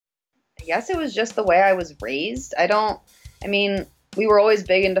I guess it was just the way I was raised. I mean, we were always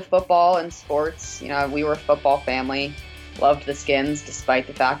big into football and sports. We were a football family, loved the Skins despite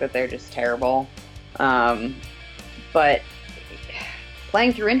the fact that they're just terrible. Um, but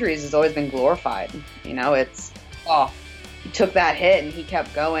playing through injuries has always been glorified. Oh, he took that hit and he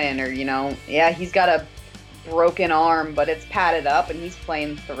kept going, or, yeah, he's got a broken arm, but it's padded up and he's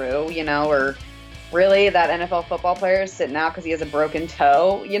playing through, or really that NFL football player is sitting out because he has a broken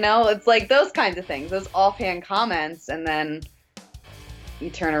toe, It's like those kinds of things, those offhand comments, and then you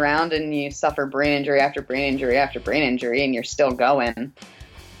turn around and you suffer brain injury after brain injury after brain injury, and you're still going.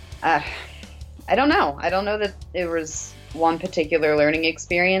 I don't know. I don't know that it was one particular learning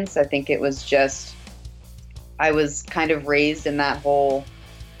experience. I think it was just I was kind of raised in that whole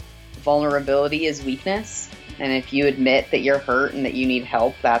vulnerability is weakness. And if you admit that you're hurt and that you need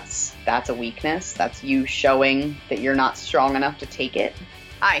help, that's a weakness. That's you showing that you're not strong enough to take it.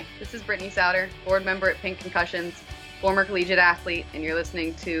 Hi, this is Brittany Souter, board member at Pink Concussions, former collegiate athlete, and you're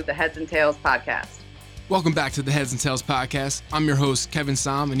listening to the Heads and Tails podcast. Welcome back to the Heads and Tails podcast. I'm your host, Kevin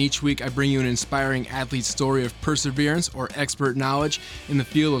Som, and each week I bring you an inspiring athlete story of perseverance or expert knowledge in the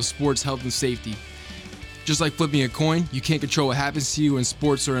field of sports health and safety. Just like flipping a coin, you can't control what happens to you in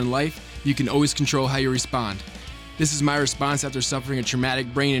sports or in life. You can always control how you respond. This is my response after suffering a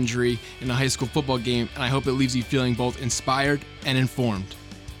traumatic brain injury in a high school football game, and I hope it leaves you feeling both inspired and informed.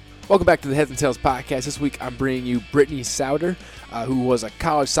 Welcome back to the Heads and Tails podcast. This week I'm bringing you Brittany Souter, who was a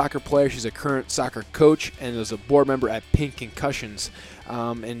college soccer player. She's a current soccer coach and was a board member at Pink Concussions.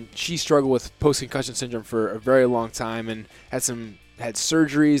 And she struggled with post-concussion syndrome for a very long time and had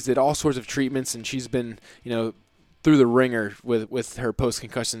surgeries, did all sorts of treatments, and she's been, through the ringer with her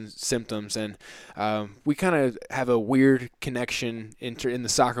post-concussion symptoms. And we kind of have a weird connection in the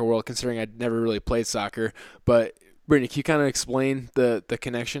soccer world, considering I'd never really played soccer. But Brittany, can you kind of explain the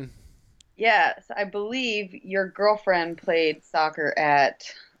connection? Yes, I believe your girlfriend played soccer at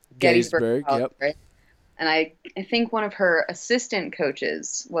Gettysburg College, yep. Right? And I think one of her assistant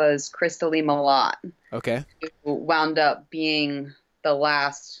coaches was Krista Lee Malott. Okay. Who wound up being the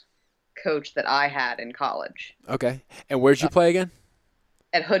last coach that I had in college. Okay. And where'd you play again?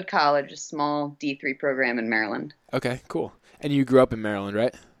 At Hood College, a small D3 program in Maryland. Okay, cool. And you grew up in Maryland,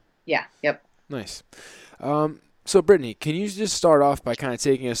 right? Yeah, yep. Nice. So, Brittany, can you just start off by kind of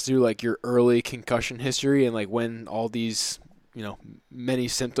taking us through, like, your early concussion history and, like, when all these, many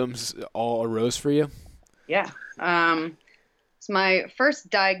symptoms all arose for you? Yeah. So my first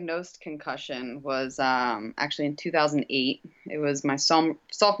diagnosed concussion was actually in 2008. It was my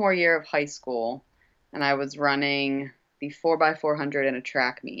sophomore year of high school, and I was running the 4x400 in a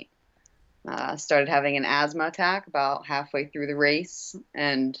track meet. Started having an asthma attack about halfway through the race,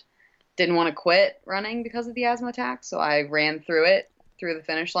 and didn't want to quit running because of the asthma attack, so I ran through the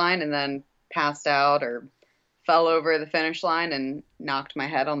finish line, and then passed out or fell over the finish line and knocked my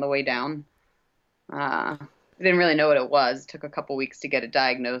head on the way down. I didn't really know what it was. It took a couple weeks to get it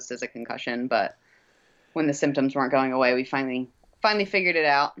diagnosed as a concussion, but when the symptoms weren't going away, we finally figured it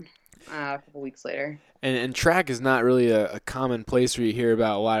out a couple weeks later. And track is not really a common place where you hear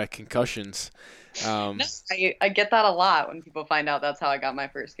about a lot of concussions. No, I get that a lot when people find out that's how I got my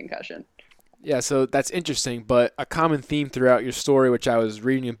first concussion. Yeah, so that's interesting, but a common theme throughout your story, which I was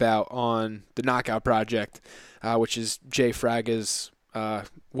reading about on the Knockout Project, which is Jay Fraga's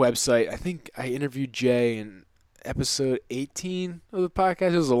website. I think I interviewed Jay in episode 18 of the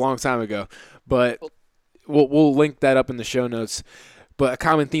podcast. It was a long time ago, but we'll link that up in the show notes. But a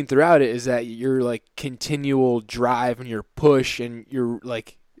common theme throughout it is that your like continual drive and your push and your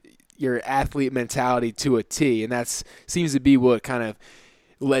athlete mentality to a T, and that seems to be what kind of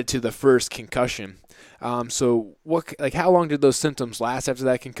led to the first concussion. So how long did those symptoms last after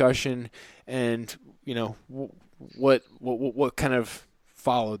that concussion, and what kind of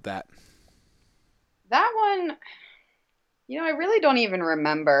followed that? That one, I really don't even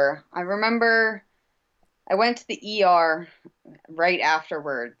remember. I remember I went to the ER right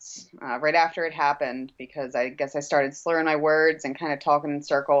afterwards, right after it happened, because I guess I started slurring my words and kind of talking in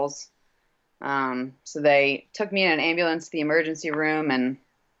circles. So they took me in an ambulance to the emergency room and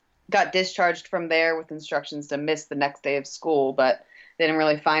got discharged from there with instructions to miss the next day of school, but they didn't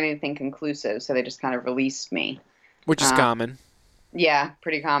really find anything conclusive, so they just kind of released me. Which is common. Yeah,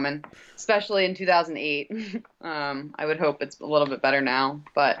 pretty common, especially in 2008. I would hope it's a little bit better now,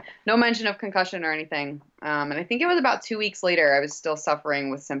 but no mention of concussion or anything. And I think it was about 2 weeks later I was still suffering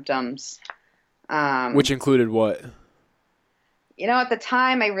with symptoms. Which included what? At the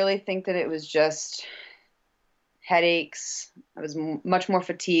time, I really think that it was just headaches. I was much more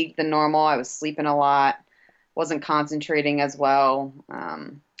fatigued than normal. I was sleeping a lot, wasn't concentrating as well.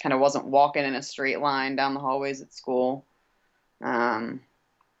 kind of wasn't walking in a straight line down the hallways at school.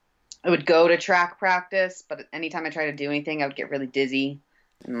 I would go to track practice, but anytime I tried to do anything, I would get really dizzy.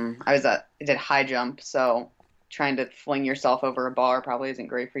 I did high jump, so trying to fling yourself over a bar probably isn't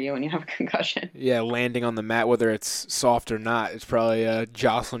great for you when you have a concussion. Yeah, landing on the mat, whether it's soft or not, it's probably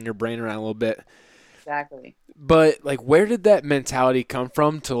jostling your brain around a little bit. Exactly. But like, where did that mentality come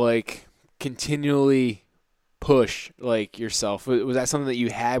from to like continually push like yourself? Was that something that you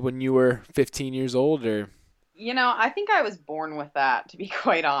had when you were 15 years old, or? I think I was born with that, to be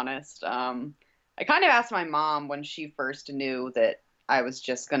quite honest. I kind of asked my mom when she first knew that I was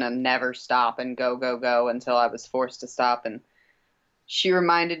just going to never stop and go, go, go until I was forced to stop. And she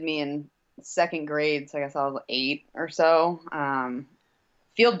reminded me in second grade, so I guess I was 8 or so.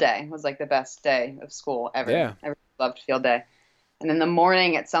 Field day was like the best day of school ever. Yeah. I really loved field day. And in the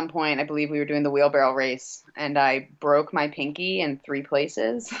morning at some point, I believe we were doing the wheelbarrow race, and I broke my pinky in 3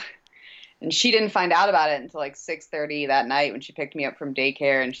 places. And she didn't find out about it until like 6:30 that night when she picked me up from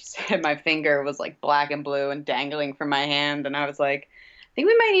daycare, and she said my finger was like black and blue and dangling from my hand. And I was like, I think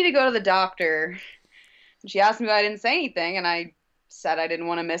we might need to go to the doctor. And she asked me why I didn't say anything, and I said I didn't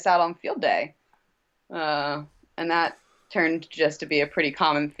want to miss out on field day. And that turned just to be a pretty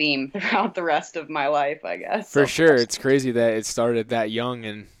common theme throughout the rest of my life, I guess. For sure. It's crazy that it started that young,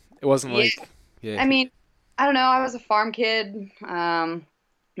 and it wasn't like, yeah. I mean, I don't know. I was a farm kid.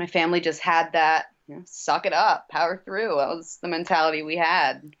 My family just had that, suck it up, power through. That was the mentality we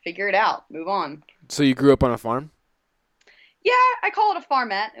had. Figure it out, move on. So you grew up on a farm? Yeah, I call it a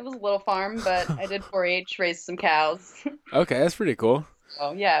farmette. It was a little farm, but I did 4-H, raised some cows. Okay, that's pretty cool.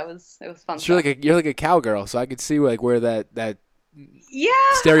 Oh yeah, it was fun. So you're like a cowgirl, so I could see like where that yeah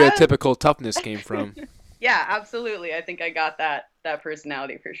stereotypical toughness came from. Yeah, absolutely. I think I got that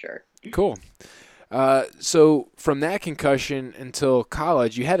personality for sure. Cool. So from that concussion until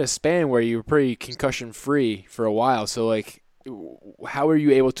college, you had a span where you were pretty concussion free for a while. So like, how were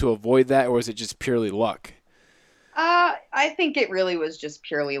you able to avoid that, or was it just purely luck? I think it really was just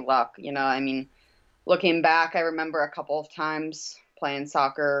purely luck. I mean, looking back, I remember a couple of times playing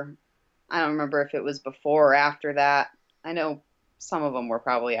soccer. I don't remember if it was before or after that. I know some of them were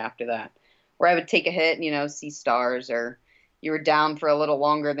probably after that, where I would take a hit and, see stars, or you were down for a little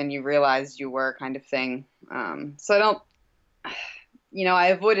longer than you realized you were, kind of thing. So I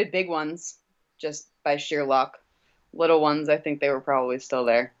avoided big ones just by sheer luck. Little ones, I think they were probably still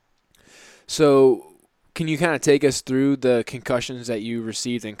there. So can you kind of take us through the concussions that you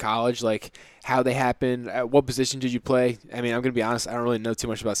received in college, like how they happened? At what position did you play? I mean, I'm going to be honest, I don't really know too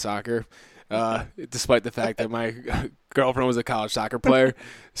much about soccer, despite the fact that my girlfriend was a college soccer player.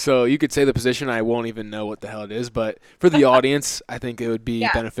 So you could say the position, I won't even know what the hell it is. But for the audience, I think it would be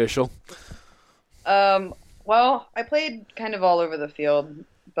beneficial. Well, I played kind of all over the field,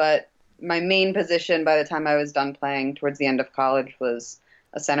 but my main position by the time I was done playing towards the end of college was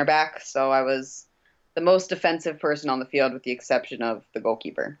a center back. So I was the most defensive person on the field with the exception of the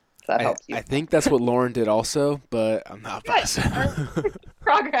goalkeeper. If that helps you. I think that's what Lauren did also, but I'm not positive.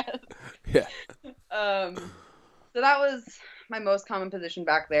 Progress. Yeah. So that was my most common position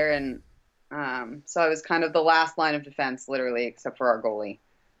back there, and so I was kind of the last line of defense, literally, except for our goalie.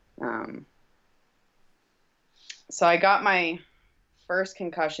 So I got my first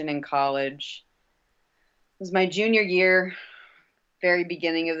concussion in college. It was my junior year, very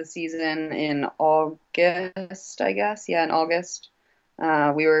beginning of the season in August, I guess. Yeah, in August.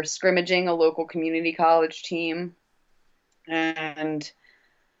 We were scrimmaging a local community college team, and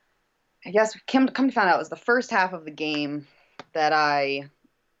I guess come to find out it was the first half of the game that I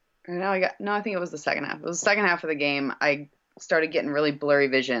think it was the second half. It was the second half of the game. I started getting really blurry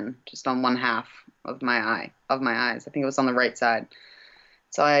vision just on one half of my eyes. I think it was on the right side.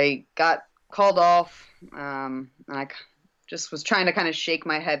 So I got called off, and I just was trying to kind of shake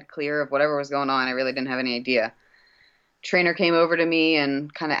my head clear of whatever was going on. I really didn't have any idea. Trainer came over to me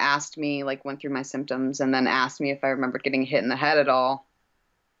and kind of asked me, went through my symptoms, and then asked me if I remembered getting hit in the head at all.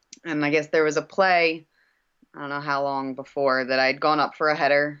 And I guess there was a play, I don't know how long before, that I'd gone up for a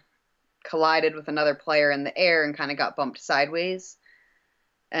header, collided with another player in the air, and kind of got bumped sideways.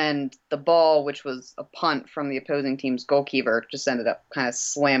 And the ball, which was a punt from the opposing team's goalkeeper, just ended up kind of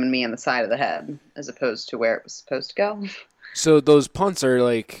slamming me in the side of the head, as opposed to where it was supposed to go. So those punts are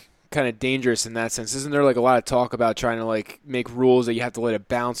kind of dangerous in that sense. Isn't there a lot of talk about trying to make rules that you have to let it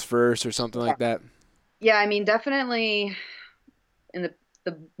bounce first or something like that? Yeah, I mean, definitely in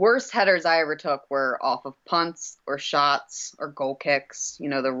the worst headers I ever took were off of punts or shots or goal kicks,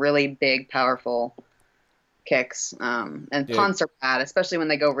 the really big, powerful kicks. And Yeah. punts are bad, especially when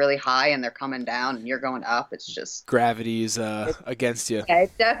they go really high and they're coming down and you're going up. It's just Gravity's against you. yeah,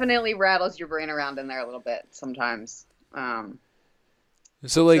 it definitely rattles your brain around in there a little bit sometimes. So,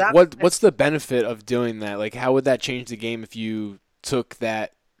 So like, that what's the benefit of doing that? Like, how would that change the game if you took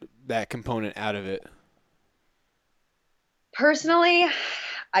that component out of it? personally,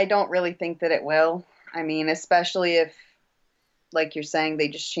 I don't really think that it will. I mean, especially if, like you're saying, they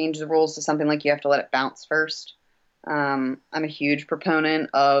just change the rules to something like you have to let it bounce first. I'm a huge proponent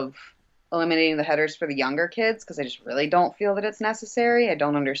of eliminating the headers for the younger kids because I just really don't feel that it's necessary. I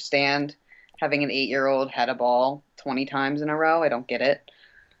don't understand having an 8-year-old head a ball 20 times in a row. I don't get it,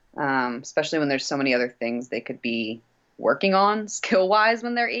 especially when there's so many other things they could be working on skill wise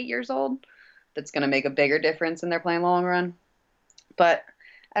when they're 8 years old. That's going to make a bigger difference in their playing long run. But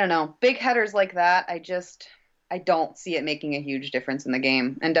I don't know, big headers like that. I don't see it making a huge difference in the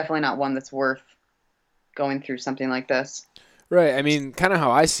game, and definitely not one that's worth going through something like this. Right. I mean, kind of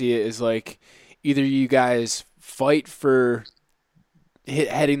how I see it is like either you guys fight for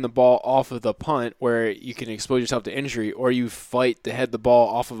heading the ball off of the punt where you can expose yourself to injury, or you fight to head the ball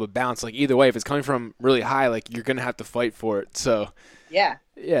off of a bounce. Like either way, if it's coming from really high, like you're gonna have to fight for it. So Yeah,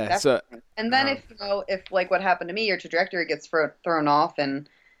 yeah. definitely. So And then if like what happened to me, your trajectory gets thrown off and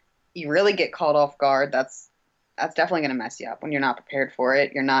you really get caught off guard, that's definitely going to mess you up when you're not prepared for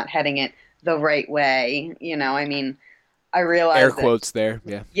it. You're not heading it the right way. I mean, I realize air that, quotes there.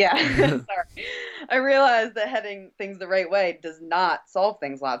 Yeah. yeah, sorry. I realize that heading things the right way does not solve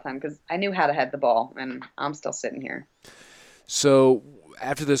things a lot of time because I knew how to head the ball and I'm still sitting here. So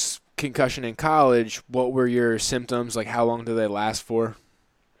after this concussion in college, what were your symptoms? Like how long did they last for?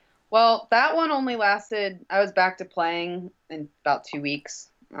 Well, that one only lasted, I was back to playing in about 2 weeks.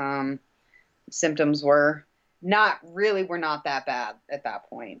 Symptoms were not that bad at that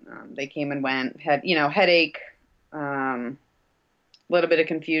point. They came and went, had, headache, a little bit of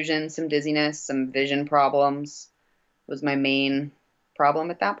confusion, some dizziness, some vision problems was my main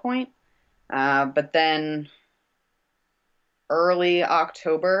problem at that point. But then early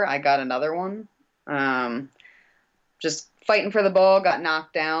October, I got another one. Just fighting for the ball, got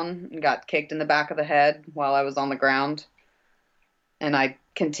knocked down and got kicked in the back of the head while I was on the ground. And I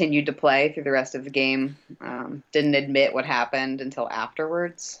continued to play through the rest of the game. Didn't admit what happened until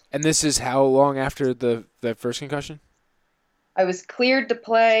afterwards. And this is how long after the first concussion? I was cleared to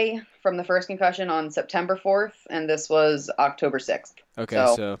play from the first concussion on September 4th, and this was October 6th.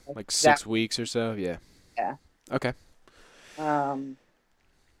 Okay, so like 6 weeks or so, yeah. Yeah. Okay.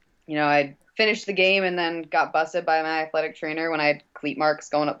 I finished the game and then got busted by my athletic trainer when I had cleat marks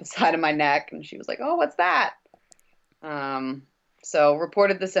going up the side of my neck, and she was like, "Oh, what's that?" So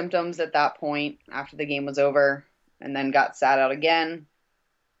reported the symptoms at that point after the game was over, and then got sat out again.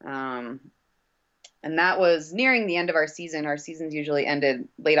 And that was nearing the end of our season. Our seasons usually ended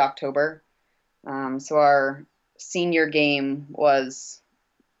late October. So our senior game was,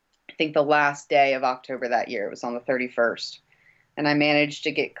 I think, the last day of October that year. It was on the 31st. And I managed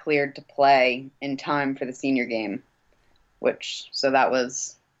to get cleared to play in time for the senior game, so that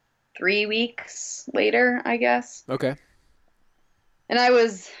was 3 weeks later, I guess. Okay. And I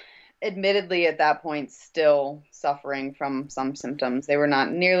was admittedly at that point still suffering from some symptoms. They were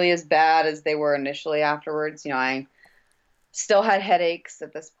not nearly as bad as they were initially afterwards. I still had headaches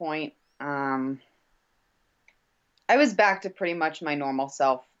at this point. I was back to pretty much my normal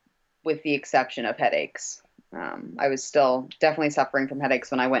self with the exception of headaches. I was still definitely suffering from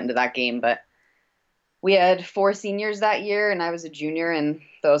headaches when I went into that game, but we had 4 seniors that year and I was a junior, and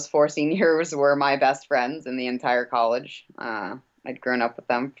those 4 seniors were my best friends in the entire college. I'd grown up with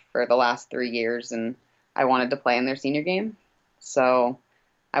them for the last 3 years, and I wanted to play in their senior game. So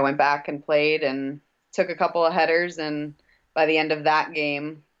I went back and played and took a couple of headers, and by the end of that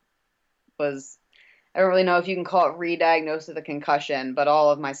game I don't really know if you can call it re-diagnosed with a concussion, but all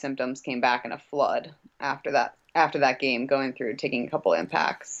of my symptoms came back in a flood after that game, going through taking a couple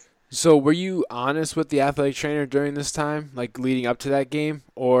impacts. So were you honest with the athletic trainer during this time, like leading up to that game,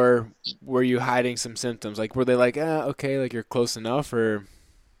 or were you hiding some symptoms? Like were they like, okay, like you're close enough, or?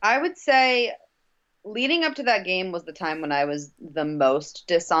 I would say leading up to that game was the time when I was the most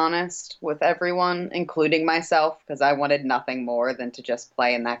dishonest with everyone, including myself, because I wanted nothing more than to just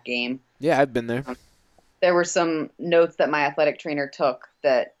play in that game. Yeah, I've been there. There were some notes that my athletic trainer took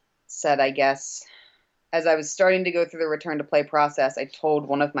that said, I guess, as I was starting to go through the return to play process, I told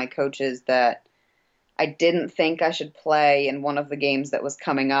one of my coaches that I didn't think I should play in one of the games that was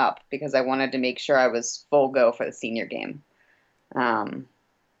coming up because I wanted to make sure I was full go for the senior game.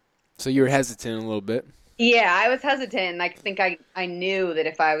 So you were hesitant a little bit. Yeah, I was hesitant, and I think I knew that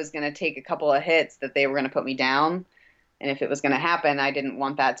if I was going to take a couple of hits, that they were going to put me down, and if it was going to happen, I didn't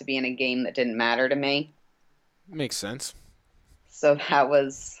want that to be in a game that didn't matter to me. Makes sense. So that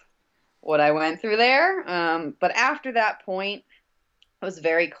was what I went through there. But after that point, I was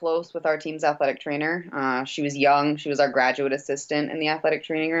very close with our team's athletic trainer. She was young. She was our graduate assistant in the athletic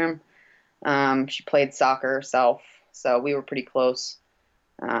training room. She played soccer herself, so we were pretty close.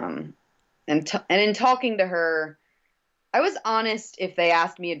 Um, and in talking to her, I was honest if they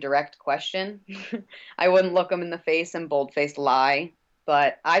asked me a direct question. I wouldn't look them in the face and bold-faced lie.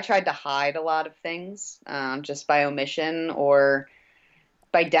 But I tried to hide a lot of things just by omission or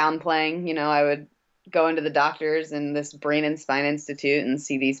by downplaying. I would go into the doctors in this brain and spine institute and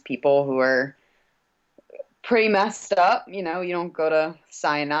see these people who are pretty messed up. You don't go to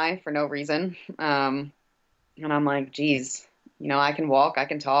Sinai for no reason. And I'm like, geez, I can walk, I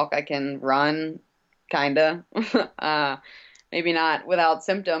can talk, I can run, kinda. uh, maybe not without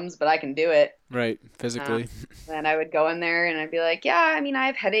symptoms, but I can do it. Right, physically. And I would go in there and I'd be like, yeah, I mean, I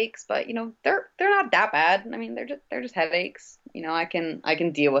have headaches, but they're not that bad. I mean, they're just headaches. I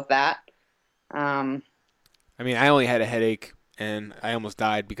can deal with that. Um, I mean, I only had a headache and I almost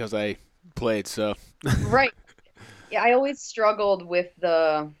died because I played, so. right. Yeah, I always struggled with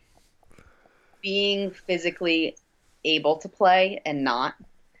the being physically able to play and not.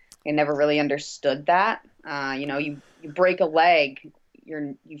 I never really understood that. You break a leg,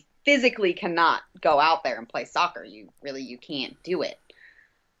 you physically cannot go out there and play soccer. You can't do it.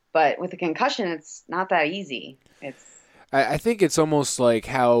 But with a concussion, it's not that easy. It's I think it's almost like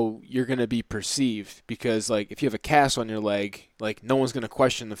how you're going to be perceived because, like, if you have a cast on your leg, like, no one's going to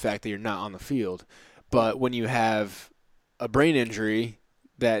question the fact that you're not on the field. But when you have a brain injury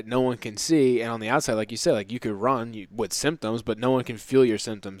that no one can see, and on the outside, like you said, like, you could run with symptoms, but no one can feel your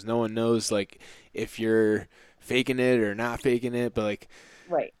symptoms. No one knows, like, if you're faking it or not faking it. But, like,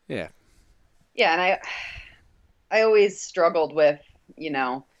 right. yeah. Yeah, and I always struggled with,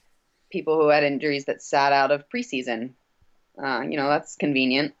 people who had injuries that sat out of preseason. That's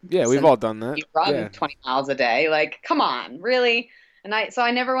convenient. Yeah, we've all done that. You run Yeah. 20 miles a day. Like, come on, really? So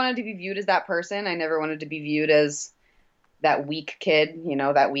I never wanted to be viewed as that person. I never wanted to be viewed as that weak kid,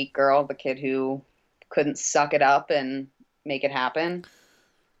 that weak girl, the kid who couldn't suck it up and make it happen.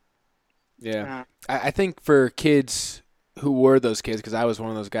 Yeah. I think for kids who were those kids, because I was one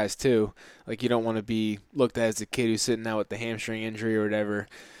of those guys too, like, you don't want to be looked at as the kid who's sitting out with the hamstring injury or whatever.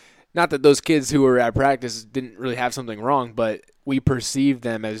 Not that those kids who were at practice didn't really have something wrong, but we perceived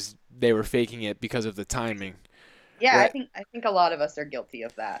them as they were faking it because of the timing. Yeah, Right. I think a lot of us are guilty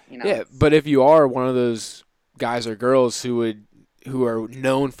of that. Yeah, but if you are one of those guys or girls who are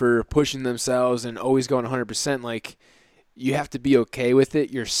known for pushing themselves and always going 100%, like, you have to be okay with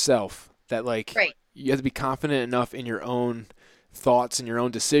it yourself. That, like, Right. you have to be confident enough in your own thoughts and your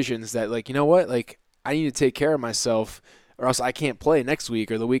own decisions that, like, you know what, like, I need to take care of myself or else I can't play next week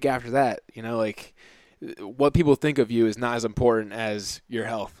or the week after that. Like, what people think of you is not as important as your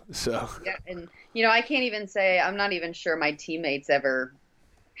health. So Yeah, and I can't even say I'm not even sure my teammates ever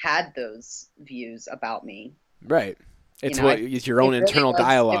had those views about me. right, it's You know, it's your own It really internal was- it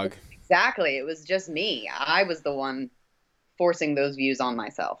dialogue. was- exactly. It was just me. I was the one forcing those views on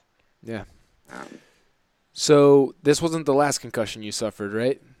myself. Yeah. Um, So this wasn't the last concussion you suffered,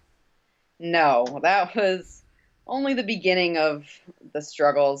 right? no, that was only the beginning of the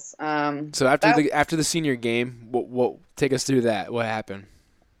struggles. So after the senior game, what take us through that? What happened?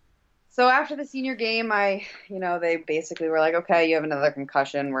 So after the senior game, they basically were like, okay, you have another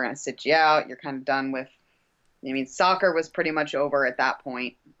concussion. We're going to sit you out. You're kind of done with, soccer was pretty much over at that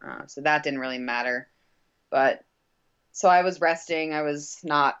point. So that didn't really matter. But so I was resting. I was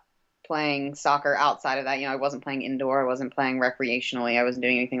not playing soccer outside of that. I wasn't playing indoor. I wasn't playing recreationally. I wasn't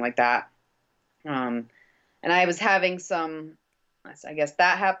doing anything like that. And I was having I guess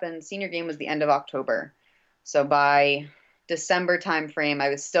that happened. Senior game was the end of October. So by December timeframe, I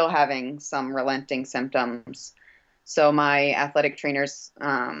was still having some relenting symptoms. So my athletic trainers,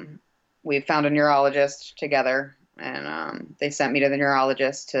 we found a neurologist together, and they sent me to the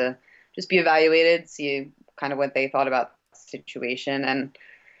neurologist to just be evaluated, see kind of what they thought about the situation. And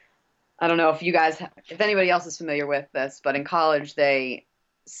I don't know if anybody else is familiar with this, but in college, they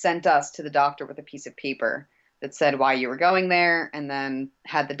sent us to the doctor with a piece of paper that said why you were going there, and then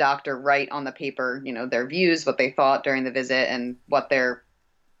had the doctor write on the paper, their views, what they thought during the visit, and what their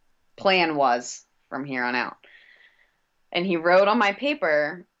plan was from here on out. And he wrote on my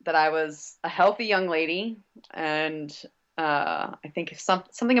paper that I was a healthy young lady, and I think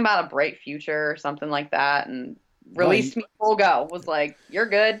something about a bright future or something like that, and released me full go. Was like, you're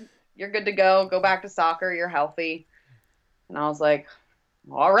good. you're good to go. Go back to soccer. You're healthy. And I was like,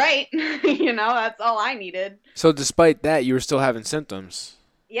 all right. That's all I needed. So despite that, you were still having symptoms.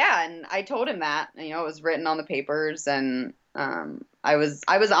 Yeah, and I told him that. It was written on the papers, and I was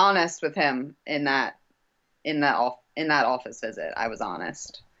honest with him in that office visit. I was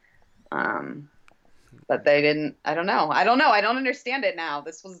honest. But they didn't. I don't know. I don't understand it now.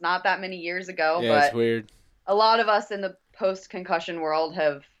 This was not that many years ago. Yeah, but it's weird. A lot of us in the post-concussion world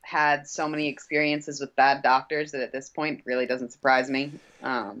have had so many experiences with bad doctors that at this point really doesn't surprise me.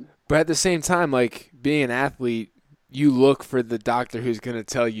 But at the same time, like being an athlete, you look for the doctor who's going to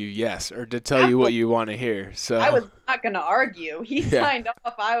tell you yes or to tell you what you want to hear. So I was not going to argue. He signed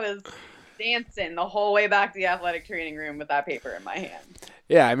off. I was dancing the whole way back to the athletic training room with that paper in my hand.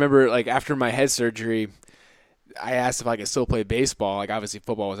 Yeah, I remember like after my head surgery, I asked if I could still play baseball. Like obviously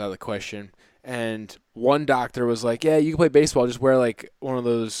football was out of the question. And one doctor was like, yeah, you can play baseball. Just wear like one of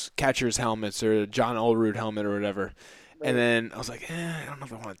those catcher's helmets or a John Olerud helmet or whatever. Right. And then I was like, I don't know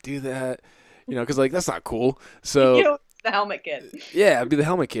if I want to do that. Because like that's not cool. So the helmet kid. Yeah, I'd be the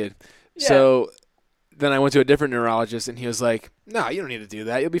helmet kid. Yeah. So then I went to a different neurologist, and he was like, no, you don't need to do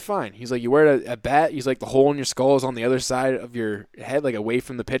that. You'll be fine. He's like, you wear a bat. He's like, the hole in your skull is on the other side of your head, like away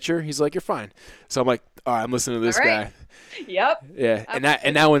from the pitcher. He's like, you're fine. So I'm like, all right, I'm listening to this guy. Yep. Yeah,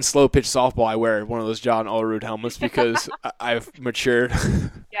 and now in slow pitch softball, I wear one of those John Olerud helmets because I've matured.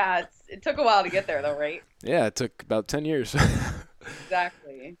 Yeah, it took a while to get there, though, right? Yeah, it took about 10 years.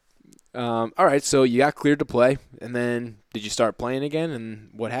 Exactly. All right, so you got cleared to play, and then did you start playing again, and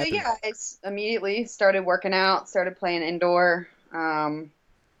what happened? Yeah, I immediately started working out, started playing indoor.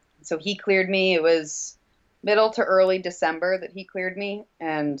 So he cleared me. It was middle to early December that he cleared me,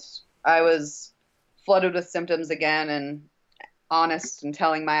 and I was flooded with symptoms again and honest and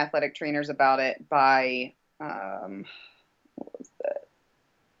telling my athletic trainers about it by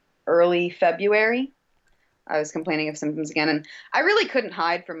early February. I was complaining of symptoms again, and I really couldn't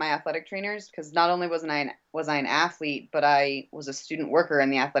hide from my athletic trainers because not only was I an athlete, but I was a student worker in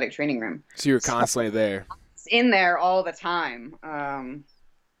the athletic training room. So you were constantly there. I was in there all the time,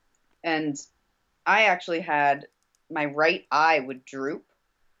 and I actually had my right eye would droop.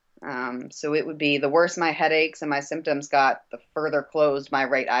 So it would be the worse my headaches and my symptoms got, the further closed my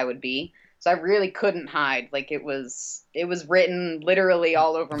right eye would be. So I really couldn't hide. Like it was written literally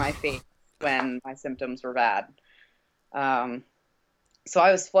all over my face when my symptoms were bad. So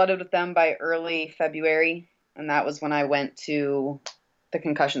I was flooded with them by early February, and that was when I went to the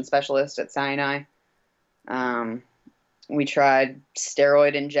concussion specialist at Sinai. We tried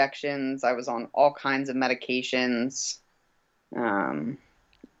steroid injections. I was on all kinds of medications.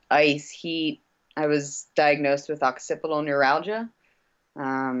 Ice, heat. I was diagnosed with occipital neuralgia, which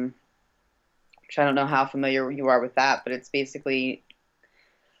I don't know how familiar you are with that, but it's basically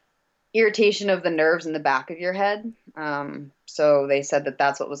irritation of the nerves in the back of your head. So they said that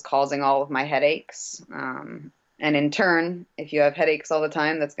that's what was causing all of my headaches. And in turn, if you have headaches all the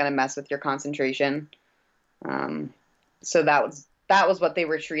time, that's going to mess with your concentration. So that was what they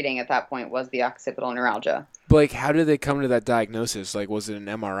were treating at that point, was the occipital neuralgia. But like, how did they come to that diagnosis? Like, was it an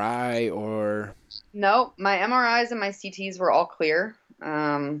MRI or? No, my MRIs and my CTs were all clear.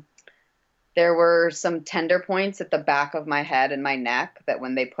 There were some tender points at the back of my head and my neck that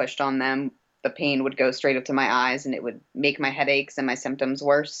when they pushed on them, the pain would go straight up to my eyes and it would make my headaches and my symptoms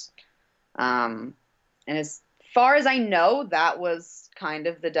worse. And as far as I know, that was kind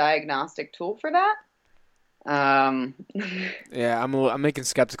of the diagnostic tool for that. Yeah, I'm making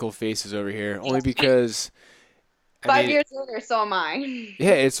skeptical faces over here, only because 5 years later, so am I.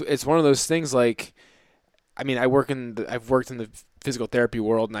 Yeah, it's one of those things. Like, I mean, I've worked in the physical therapy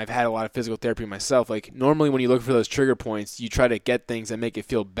world, and I've had a lot of physical therapy myself. Like, normally when you look for those trigger points, you try to get things that make it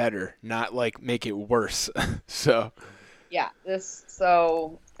feel better, not like make it worse. So yeah,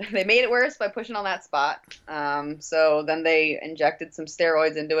 so they made it worse by pushing on that spot. So then they injected some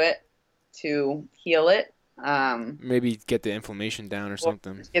steroids into it to heal it. Maybe get the inflammation down or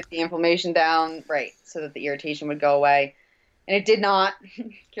something. Get the inflammation down, right, so that the irritation would go away. And it did not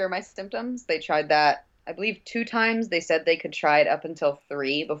cure my symptoms. They tried that, I believe, 2 times. They said they could try it up until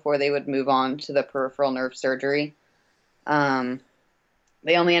 3 before they would move on to the peripheral nerve surgery.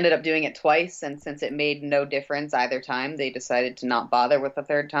 They only ended up doing it twice, and since it made no difference either time, they decided to not bother with the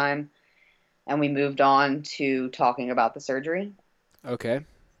 3rd time. And we moved on to talking about the surgery. Okay.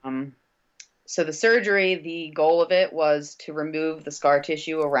 So the surgery, the goal of it was to remove the scar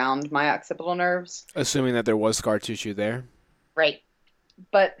tissue around my occipital nerves. Assuming that there was scar tissue there. Right.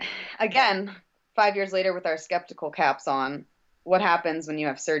 But again, 5 years later with our skeptical caps on, what happens when you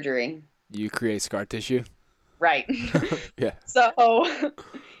have surgery? You create scar tissue. Right. Yeah. So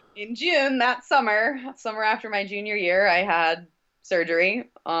in June that summer after my junior year, I had surgery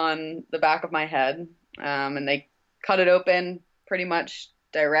on the back of my head, and they cut it open pretty much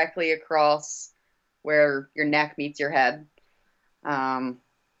directly across where your neck meets your head, on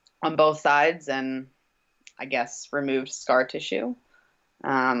both sides, and I guess removed scar tissue,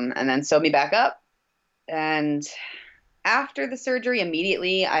 and then sewed me back up. And after the surgery,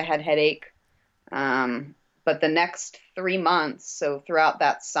 immediately I had headache. But the next 3 months, so throughout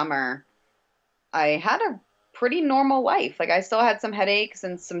that summer, I had a pretty normal life. Like I still had some headaches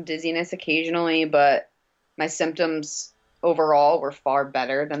and some dizziness occasionally, but my symptoms overall were far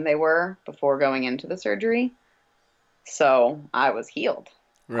better than they were before going into the surgery. So I was healed,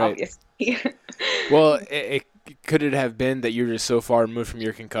 Right. obviously. Well, could it have been that you're just so far removed from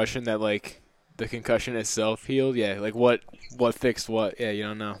your concussion that like the concussion itself healed? Yeah, like what fixed what? Yeah, you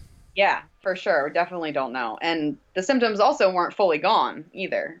don't know. Yeah, for sure. We definitely don't know. And the symptoms also weren't fully gone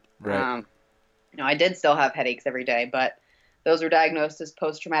either. Right. I did still have headaches every day, but those were diagnosed as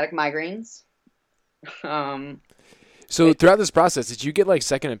post-traumatic migraines. So throughout this process, did you get like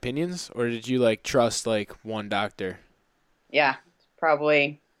second opinions, or did you like trust like one doctor? Yeah,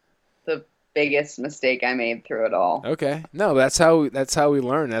 probably the biggest mistake I made through it all. Okay. No, that's how we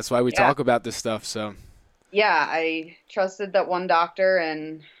learn. That's why we Yeah. talk about this stuff. So Yeah, I trusted that one doctor,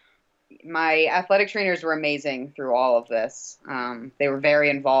 and my athletic trainers were amazing through all of this. They were very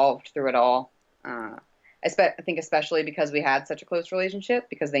involved through it all. I think especially because we had such a close relationship,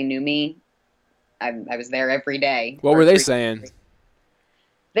 because they knew me. I was there every day. what were they saying?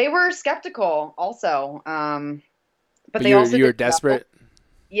 They were skeptical also. But they you also were didn't know. desperate.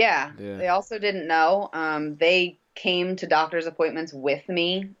 Yeah, Yeah. they also didn't know. They came to doctor's appointments with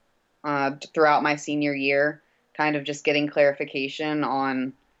me throughout my senior year, kind of just getting clarification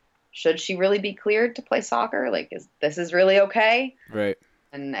on, should she really be cleared to play soccer? Like, is this really okay? Right.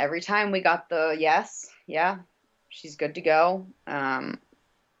 And every time we got the yes, yeah, she's good to go.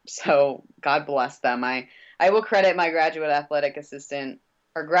 So God bless them. I will credit my graduate athletic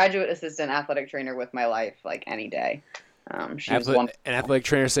trainer with my life, like any day. She was An athletic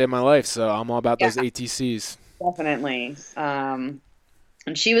trainer saved my life, so I'm all about those Yeah. ATCs. Definitely. And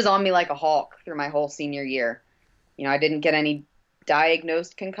she was on me like a hawk through my whole senior year. I didn't get any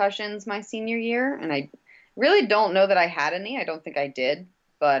diagnosed concussions my senior year, and I really don't know that I had any. I don't think I did,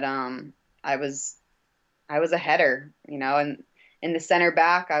 but I was a header, and in the center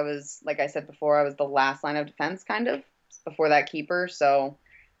back, I was, like I said before, I was the last line of defense kind of before that keeper. So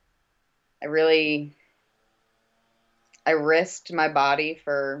I risked my body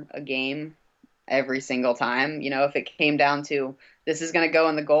for a game every single time. If it came down to this is going to go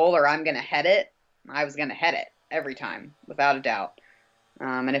in the goal or I'm going to head it, I was going to head it every time, without a doubt.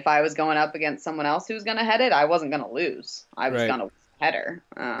 And if I was going up against someone else who was going to head it, I wasn't going to lose. I was Right. going to header,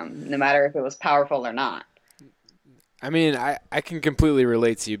 no matter if it was powerful or not. I mean, I can completely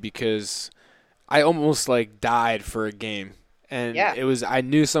relate to you because I almost like died for a game. And Yeah. I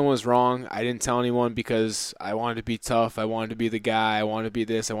knew someone was wrong. I didn't tell anyone because I wanted to be tough. I wanted to be the guy. I wanted to be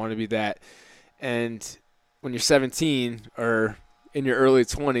this. I wanted to be that. And when you're 17 or in your early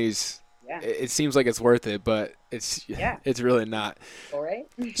 20s, Yeah. it seems like it's worth it, but it's really not. All right.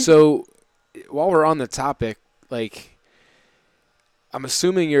 So while we're on the topic, like, I'm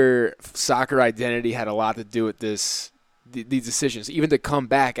assuming your soccer identity had a lot to do with these decisions, even to come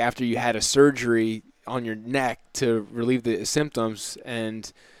back after you had a surgery on your neck to relieve the symptoms.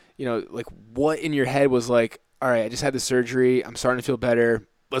 And, like, what in your head was like, all right, I just had the surgery. I'm starting to feel better.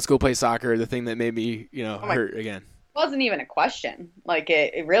 Let's go play soccer. The thing that made me, hurt again. It wasn't even a question. Like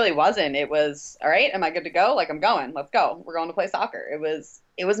it really wasn't. It was, all right, am I good to go? Like, I'm going. Let's go. We're going to play soccer. It was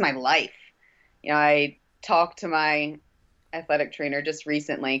my life. I talked to my athletic trainer just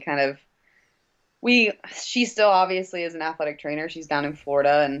recently, she still obviously is an athletic trainer. She's down in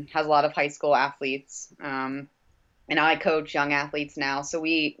Florida and has a lot of high school athletes. And I coach young athletes now. So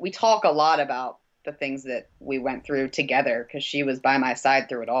we talk a lot about the things that we went through together, because she was by my side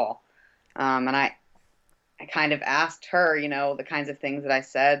through it all. And I kind of asked her, the kinds of things that I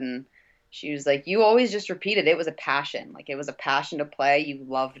said, and she was like, you always just repeated, it was a passion. Like, it was a passion to play. You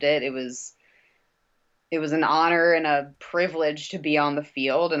loved it. It was an honor and a privilege to be on the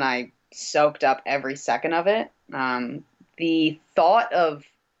field, and I soaked up every second of it. The thought of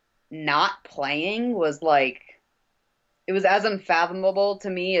not playing was like, it was as unfathomable to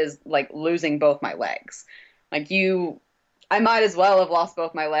me as like losing both my legs. Like, I might as well have lost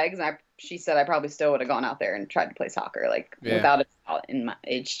both my legs, and she said I probably still would have gone out there and tried to play soccer, like, without a doubt.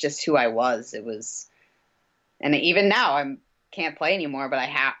 It's just who I was. It was, and even now can't play anymore, but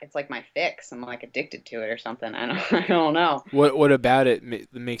it's like my fix. I'm like addicted to it or something. I don't know. What about it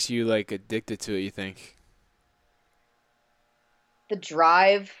makes you like addicted to it, you think? The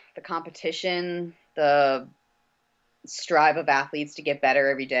drive, the competition, the strive of athletes to get better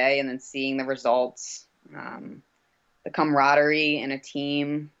every day, and then seeing the results, the camaraderie in a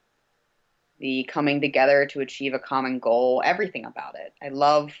team, the coming together to achieve a common goal, everything about it.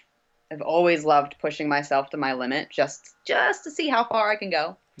 I've always loved pushing myself to my limit just to see how far I can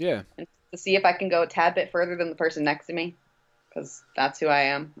go Yeah. and to see if I can go a tad bit further than the person next to me, because that's who I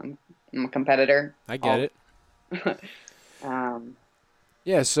am. I'm a competitor. I get it. Um,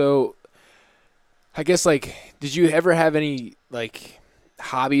 Yeah, so I guess like did you ever have any like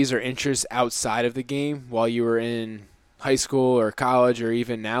hobbies or interests outside of the game while you were in high school or college or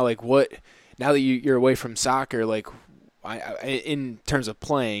even now? Like what now that you're away from soccer, like in terms of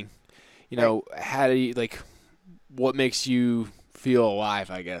playing, you know, how do you like what makes you feel alive,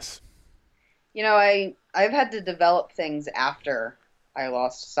 I guess? You know, I've had to develop things after I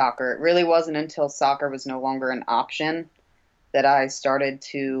lost soccer. It really wasn't until soccer was no longer an option that I started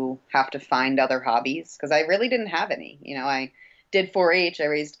to have to find other hobbies, because I really didn't have any. You know, I did 4-H, I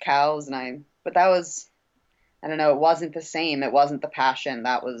raised cows, but that was, I don't know, it wasn't the same. It wasn't the passion.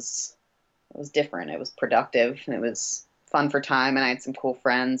 It was different. It was productive and it was fun for time, and I had some cool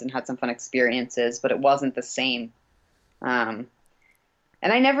friends and had some fun experiences, but it wasn't the same. Um,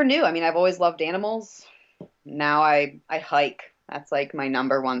 and I never knew. I mean, I've always loved animals. Now I hike. That's like my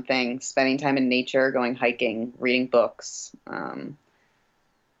number one thing, spending time in nature, going hiking, reading books.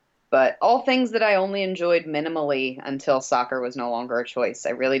 But all things that I only enjoyed minimally until soccer was no longer a choice. I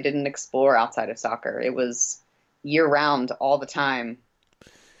really didn't explore outside of soccer. It was year round all the time.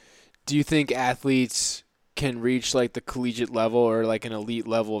 Do you think athletes can reach like the collegiate level or like an elite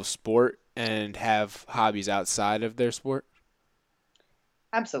level of sport and have hobbies outside of their sport?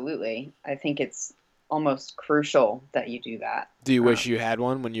 Absolutely. I think it's almost crucial that you do that. Do you wish you had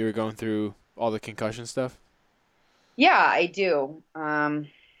one when you were going through all the concussion stuff? Yeah, I do.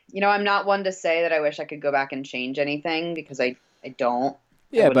 You know, I'm not one to say that I wish I could go back and change anything, because I don't.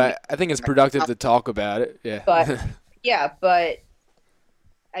 Yeah, but I think it's productive to talk about it. Yeah. But yeah, but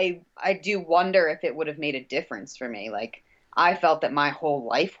I do wonder if it would have made a difference for me. Like, I felt that my whole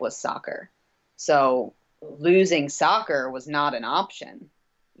life was soccer. So losing soccer was not an option.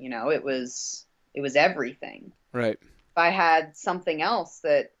 You know, it was everything. Right. If I had something else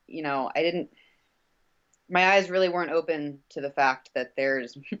that, my eyes really weren't open to the fact that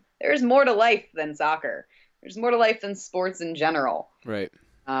there's more to life than soccer. There's more to life than sports in general. Right.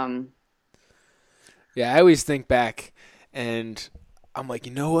 Um, Yeah, I always think back and I'm like,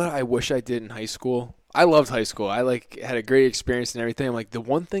 you know what I wish I did in high school? I loved high school. I had a great experience and everything. I'm like, the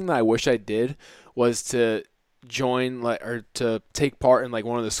one thing that I wish I did was to join or to take part in like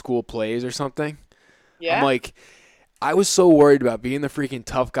one of the school plays or something. yeah. I'm like, I was so worried about being the freaking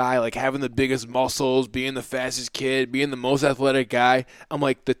tough guy, like having the biggest muscles, being the fastest kid, being the most athletic guy. I'm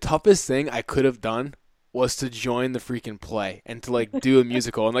like, the toughest thing I could have done was to join the freaking play and to like do a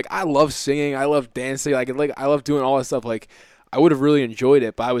musical. And like, I love singing, I love dancing, I love doing all that stuff. Like, I would have really enjoyed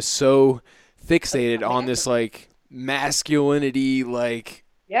it, but I was so fixated on this like masculinity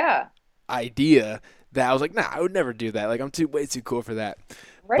Yeah. idea that I was like, nah, I would never do that. Like, I'm way too cool for that.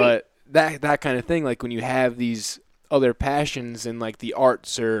 Right. But that kind of thing, like when you have these other passions in like the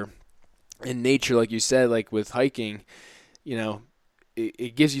arts or in nature, like you said, like with hiking, you know,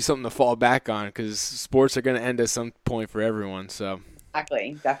 it gives you something to fall back on, because sports are going to end at some point for everyone. So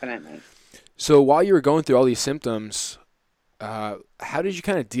Exactly. Definitely. so while you were going through all these symptoms, how did you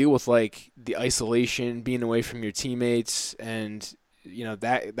kind of deal with like the isolation, being away from your teammates, and you know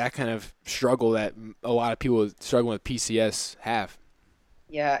that kind of struggle that a lot of people struggling with PCS have?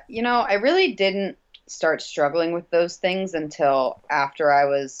 Yeah. You know, I really didn't start struggling with those things until after I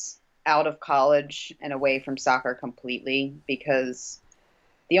was out of college and away from soccer completely, because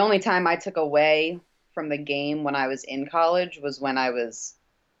the only time I took away from the game when I was in college was when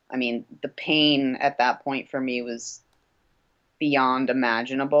the pain at that point for me was beyond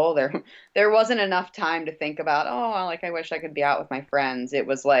imaginable. There wasn't enough time to think about, oh, like I wish I could be out with my friends. It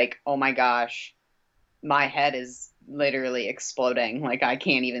was like, oh my gosh, my head is literally exploding. Like, I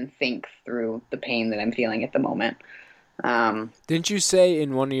can't even think through the pain that I'm feeling at the moment. Didn't you say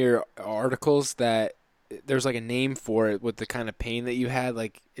in one of your articles that there's like a name for it with the kind of pain that you had?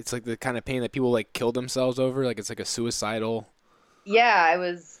 Like, it's like the kind of pain that people like kill themselves over. Like, it's like a suicidal. Yeah, I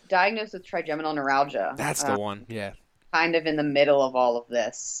was diagnosed with trigeminal neuralgia. That's the one. Yeah. Kind of in the middle of all of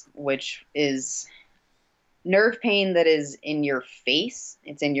this, which is nerve pain that is in your face.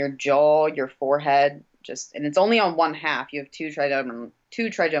 It's in your jaw, your forehead, Just, and it's only on one half. You have two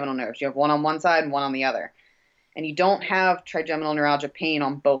trigeminal nerves. You have one on one side and one on the other. And you don't have trigeminal neuralgia pain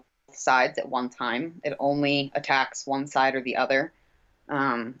on both sides at one time. It only attacks one side or the other.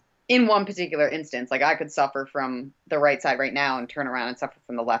 In one particular instance, like I could suffer from the right side right now and turn around and suffer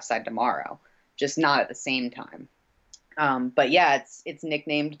from the left side tomorrow, just not at the same time. But yeah, it's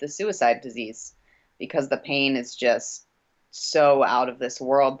nicknamed the suicide disease because the pain is just so out of this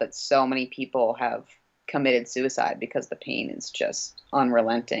world that so many people have committed suicide because the pain is just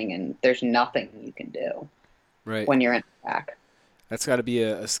unrelenting and there's nothing you can do when you're in attack. That's got to be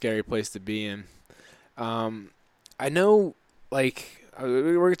a scary place to be in. I know, like,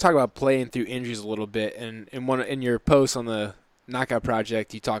 we're going to talk about playing through injuries a little bit, and in your post on the Knockout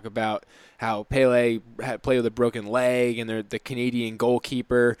Project, you talk about how Pele had played with a broken leg, and the Canadian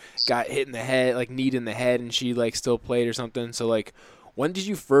goalkeeper got hit in the head, like kneed in the head, and she like still played or something. So like, when did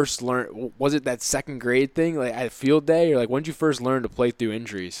you first learn? Was it that second grade thing, like at field day, or like when did you first learn to play through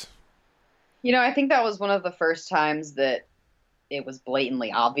injuries? I think that was one of the first times that it was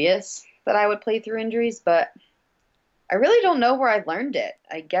blatantly obvious that I would play through injuries, but I really don't know where I learned it.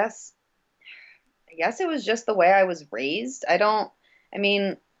 I guess it was just the way I was raised.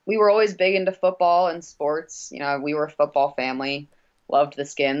 We were always big into football and sports. We were a football family, loved the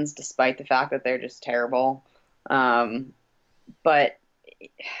Skins despite the fact that they're just terrible. But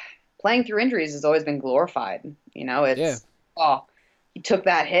playing through injuries has always been glorified. He took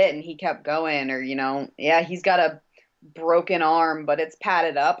that hit and he kept going, or, he's got a broken arm, but it's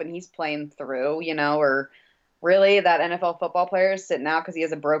padded up and he's playing through, or really that NFL football player is sitting out because he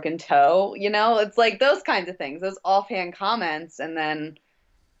has a broken toe, it's like those kinds of things, those offhand comments. And then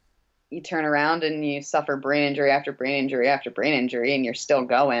you turn around and you suffer brain injury after brain injury after brain injury and you're still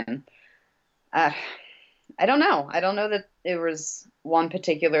going. I don't know. I don't know that it was one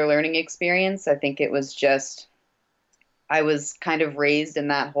particular learning experience. I think it was just, I was kind of raised in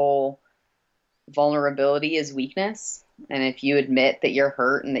that whole vulnerability is weakness. And if you admit that you're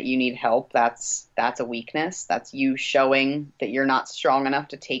hurt and that you need help, that's a weakness. That's you showing that you're not strong enough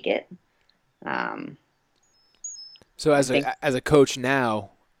to take it. So as a coach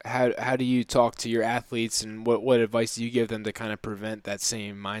now, how do you talk to your athletes, and what advice do you give them to kind of prevent that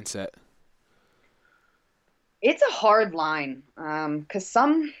same mindset? It's a hard line, because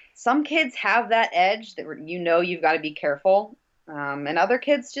some kids have that edge that you've got to be careful, and other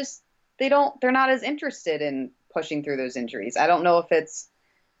kids just they're not as interested in pushing through those injuries. I don't know if it's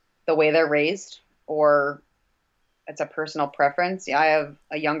the way they're raised or it's a personal preference. Yeah, I have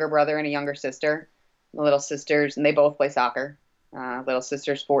a younger brother and a younger sister. The little sisters, and they both play soccer. Little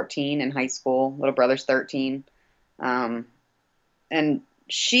sister's 14 in high school. Little brother's 13. And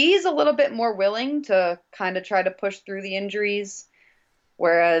she's a little bit more willing to kind of try to push through the injuries,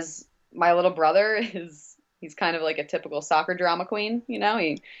 whereas my little brother he's kind of like a typical soccer drama queen.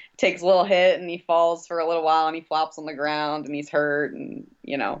 He takes a little hit and he falls for a little while and he flops on the ground and he's hurt and,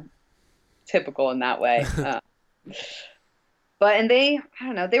 typical in that way. But they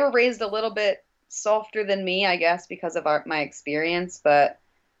were raised a little bit softer than me, I guess, because of my experience. But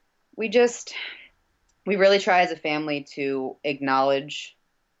we really try as a family to acknowledge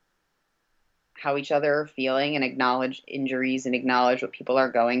how each other are feeling and acknowledge injuries and acknowledge what people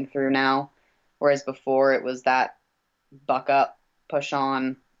are going through now. Whereas before it was that buck up, push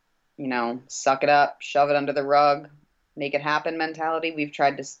on, suck it up, shove it under the rug, make it happen mentality. We've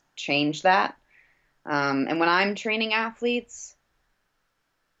tried to change that. And when I'm training athletes,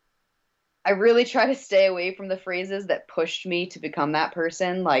 I really try to stay away from the phrases that pushed me to become that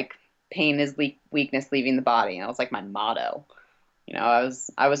person, like pain is weakness leaving the body. And that was like my motto.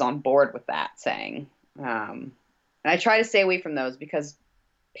 I was on board with that saying. And I try to stay away from those because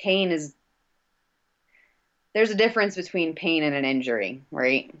there's a difference between pain and an injury,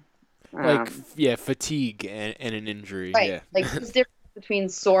 right? Fatigue and an injury. Right. Yeah. Like there's a difference between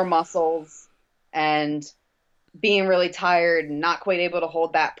sore muscles and being really tired and not quite able to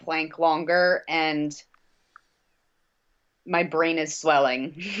hold that plank longer and my brain is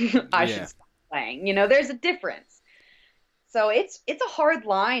swelling. I should stop playing. There's a difference. So it's a hard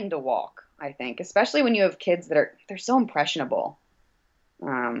line to walk, I think, especially when you have kids they're so impressionable.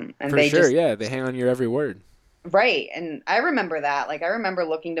 And for sure, they hang on your every word. Right. And I remember that. Like, I remember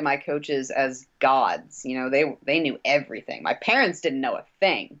looking to my coaches as gods. They knew everything. My parents didn't know a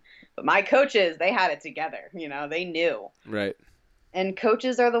thing. But my coaches, they had it together. They knew. Right. And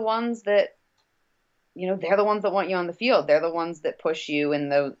coaches are the ones that, they're the ones that want you on the field. They're the ones that push you in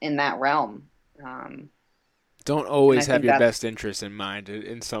that realm. Don't always have your best interest in mind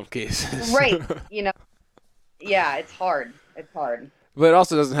in some cases. Right. Yeah, it's hard. It's hard. But it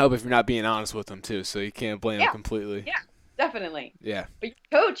also doesn't help if you're not being honest with them too, so you can't blame them Yeah, completely. yeah, definitely. Yeah. But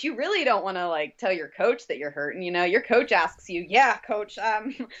your coach, you really don't want to like tell your coach that you're hurting. Your coach asks you, "Yeah, coach,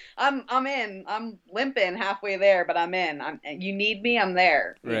 I'm in. I'm limping halfway there, but I'm in. You need me, I'm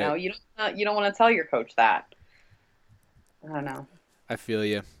there." Right. You don't want to tell your coach that. I don't know. I feel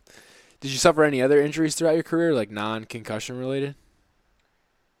you. Did you suffer any other injuries throughout your career, like non-concussion related?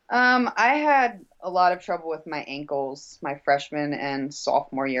 I had a lot of trouble with my ankles my freshman and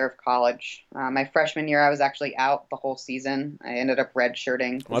sophomore year of college. My freshman year, I was actually out the whole season. I ended up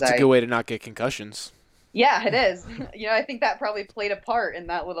redshirting Well, because that's a good way to not get concussions. yeah, it is. I think that probably played a part in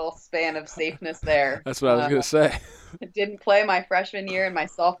that little span of safeness there. That's what I was going to say. I didn't play my freshman year, and my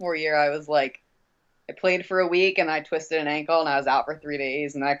sophomore year, I was like, I played for a week and I twisted an ankle and I was out for 3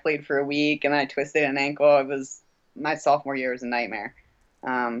 days, and I played for a week and I twisted an ankle. My sophomore year was a nightmare.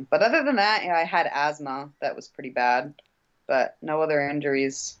 But other than that, I had asthma that was pretty bad, but no other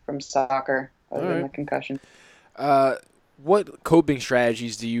injuries from soccer other than the concussion. What coping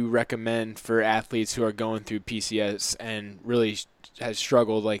strategies do you recommend for athletes who are going through PCS and really has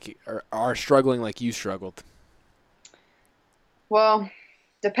struggled or are struggling like you struggled? Well,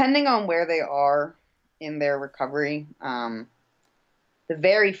 depending on where they are in their recovery, the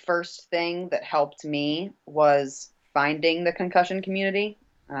very first thing that helped me was finding the concussion community.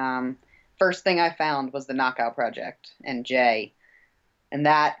 First thing I found was the Knockout Project and Jay. And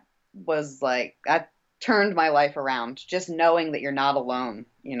that was that turned my life around, just knowing that you're not alone,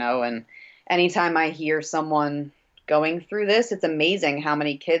 and anytime I hear someone going through this, it's amazing how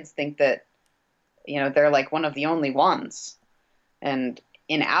many kids think that, they're like one of the only ones. And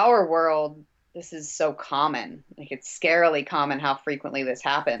in our world, this is so common. Like, it's scarily common how frequently this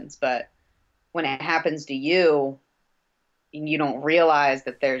happens. But when it happens to you, you don't realize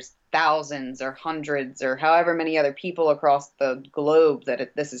that there's thousands or hundreds or however many other people across the globe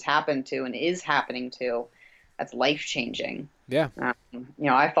that this has happened to and is happening to. That's life-changing. Yeah.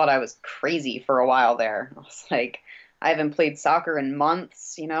 I thought I was crazy for a while there. I was like, I haven't played soccer in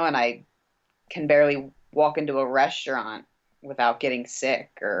months, and I can barely walk into a restaurant without getting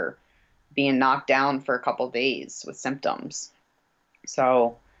sick or being knocked down for a couple days with symptoms.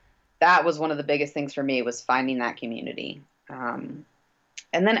 So that was one of the biggest things for me, was finding that community. And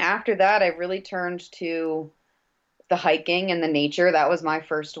then after that, I really turned to the hiking and the nature. That was my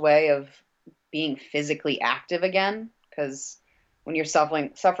first way of being physically active again, because when you're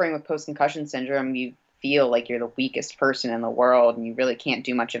suffering with post-concussion syndrome, you feel like you're the weakest person in the world, and you really can't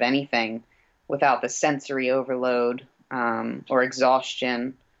do much of anything without the sensory overload or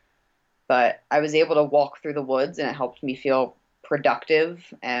exhaustion. But I was able to walk through the woods, and it helped me feel productive,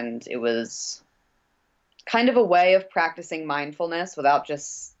 and it was kind of a way of practicing mindfulness without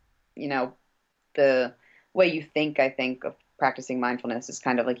just, the way you think, I think, of practicing mindfulness is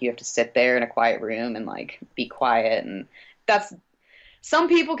kind of like you have to sit there in a quiet room and be quiet. And some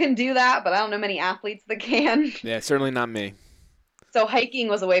people can do that, but I don't know many athletes that can. Yeah, certainly not me. So hiking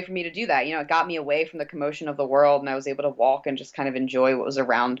was a way for me to do that. It got me away from the commotion of the world, and I was able to walk and just kind of enjoy what was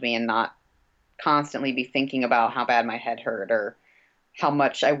around me and not constantly be thinking about how bad my head hurt or how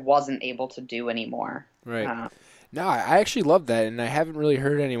much I wasn't able to do anymore. Right. No, I actually love that, and I haven't really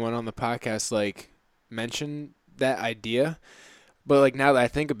heard anyone on the podcast mention that idea. But now that I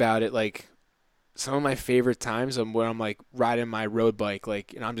think about it, some of my favorite times are when I'm riding my road bike,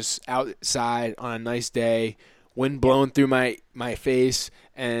 and I'm just outside on a nice day, wind blowing through my face,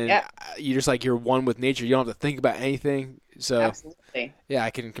 and you're just you're one with nature. You don't have to think about anything. So absolutely. Yeah, I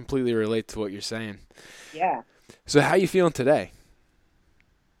can completely relate to what you're saying. Yeah. So how you feeling today?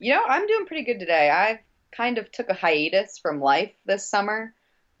 I'm doing pretty good today. I kind of took a hiatus from life this summer,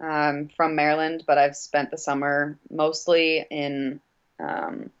 from Maryland, but I've spent the summer mostly in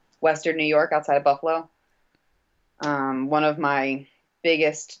Western New York outside of Buffalo. One of my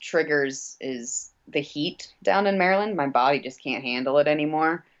biggest triggers is the heat down in Maryland. My body just can't handle it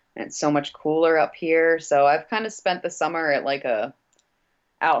anymore, and it's so much cooler up here. So I've kind of spent the summer at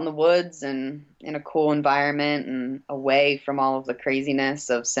out in the woods and in a cool environment and away from all of the craziness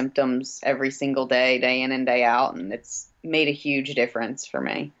of symptoms every single day, day in and day out. And it's made a huge difference for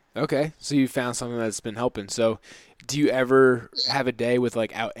me. Okay. So you found something that's been helping. So do you ever have a day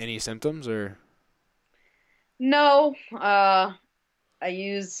without any symptoms or? No, I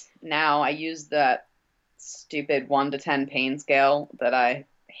use that stupid 1 to 10 pain scale that I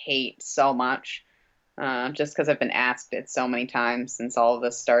hate so much. Just because I've been asked it so many times since all of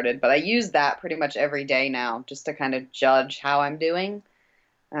this started. But I use that pretty much every day now just to kind of judge how I'm doing.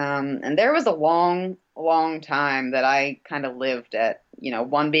 And there was a long, long time that I kind of lived at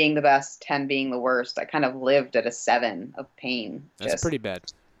 1 being the best, 10 being the worst. I kind of lived at a 7 of pain. That's pretty bad.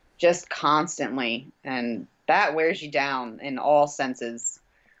 Just constantly. And that wears you down in all senses.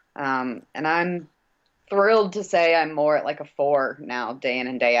 And I'm thrilled to say I'm more at like a 4 now, day in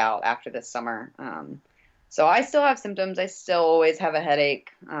and day out after this summer. So I still have symptoms. I still always have a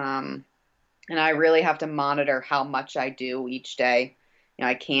headache. And I really have to monitor how much I do each day.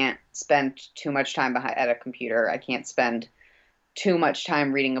 I can't spend too much time at a computer. I can't spend too much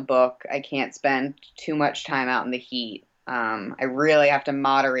time reading a book. I can't spend too much time out in the heat. I really have to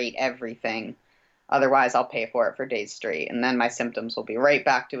moderate everything. Otherwise, I'll pay for it for days straight. And then my symptoms will be right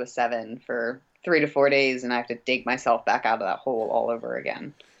back to a 7 for 3 to 4 days. And I have to dig myself back out of that hole all over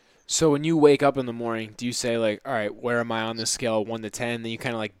again. So when you wake up in the morning, do you say like, all right, where am I on this scale of 1 to 10? Then you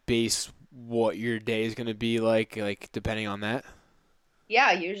kind of like base what your day is going to be like depending on that?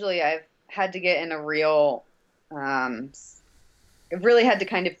 Yeah, usually I've had to get in a real, I've really had to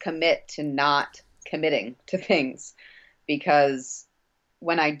kind of commit to not committing to things, because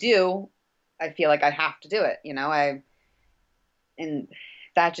when I do, I feel like I have to do it, and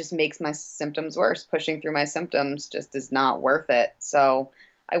that just makes my symptoms worse. Pushing through my symptoms just is not worth it. So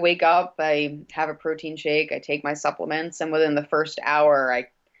I wake up, I have a protein shake, I take my supplements, and within the first hour, I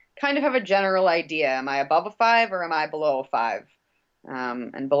kind of have a general idea. Am I above a 5 or am I below a 5?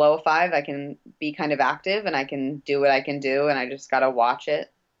 And below a 5, I can be kind of active and I can do what I can do, and I just got to watch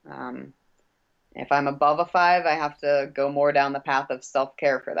it. If I'm above a 5, I have to go more down the path of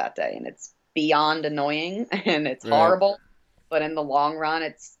self-care for that day. And it's beyond annoying and it's horrible, but in the long run,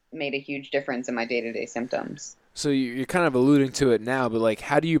 it's made a huge difference in my day-to-day symptoms. So you're kind of alluding to it now, but like,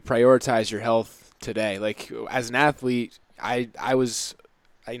 how do you prioritize your health today? Like, as an athlete, I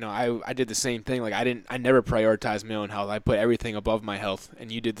did the same thing. Like, I never prioritized my own health. I put everything above my health, and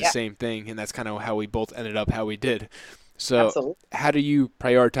you did the same thing, and that's kind of how we both ended up how we did. So Absolutely. How do you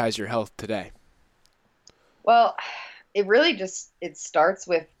prioritize your health today? Well, it really it starts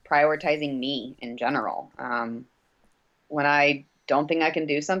with prioritizing me in general. When I don't think I can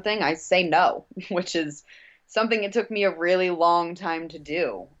do something, I say no, which is something it took me a really long time to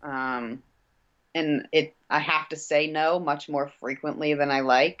do. And I have to say no much more frequently than I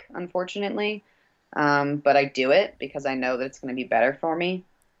like, unfortunately. But I do it because I know that it's going to be better for me.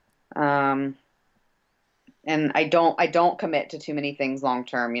 And I don't commit to too many things long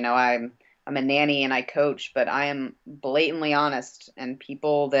term. I'm a nanny and I coach, but I am blatantly honest, and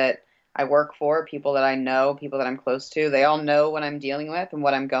people that I work for, people that I know, people that I'm close to, they all know what I'm dealing with and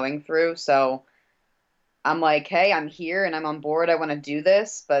what I'm going through. So I'm like, hey, I'm here and I'm on board. I want to do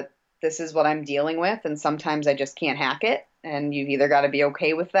this, but this is what I'm dealing with. And sometimes I just can't hack it. And you've either got to be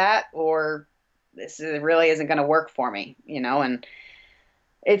okay with that, or really isn't going to work for me, and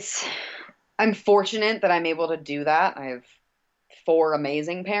I'm fortunate that I'm able to do that. I have 4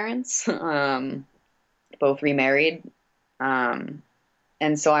 amazing parents, both remarried.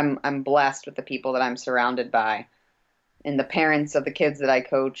 And so I'm blessed with the people that I'm surrounded by, and the parents of the kids that I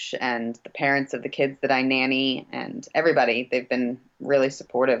coach and the parents of the kids that I nanny, and everybody. They've been really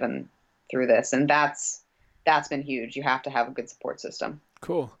supportive and through this. And that's been huge. You have to have a good support system.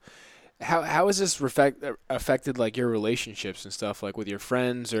 Cool. How has this affected like your relationships and stuff, like with your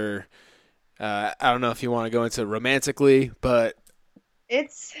friends, or I don't know if you want to go into romantically, but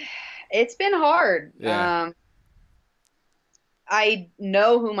it's been hard. Yeah. I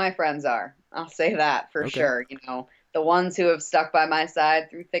know who my friends are. I'll say that for sure. The ones who have stuck by my side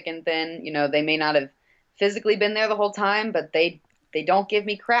through thick and thin, they may not have physically been there the whole time, but they don't give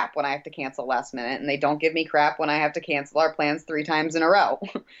me crap when I have to cancel last minute, and they don't give me crap when I have to cancel our plans 3 times in a row.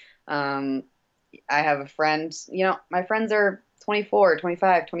 I have a friend, my friends are 24,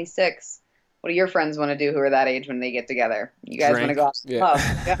 25, 26. What do your friends want to do who are that age when they get together? You guys want to go out to the pub?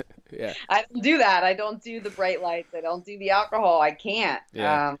 Yeah. Yeah. I don't do that. I don't do the bright lights. I don't do the alcohol. I can't.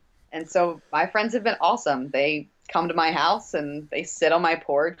 Yeah. And so my friends have been awesome. They come to my house and they sit on my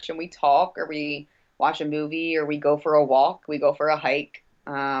porch and we talk, or we watch a movie, or we go for a walk. We go for a hike.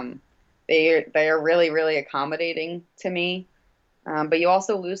 They are really, really accommodating to me. But you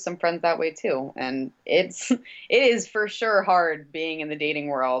also lose some friends that way too. And it is for sure hard being in the dating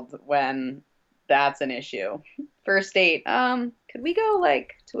world when that's an issue. First date, could we go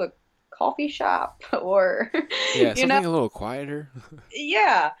like to a coffee shop, or yeah, something a little quieter?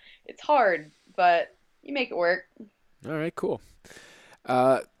 Yeah, it's hard, but you make it work. All right, cool.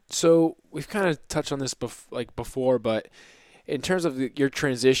 So we've kind of touched on this before, but in terms of your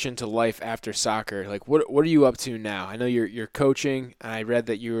transition to life after soccer, like what are you up to now? I know you're coaching, and I read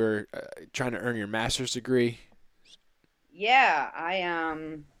that you were trying to earn your master's degree. Yeah, I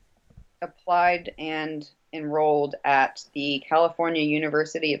applied and enrolled at the California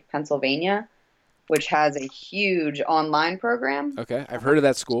University of Pennsylvania, which has a huge online program. Okay, I've heard of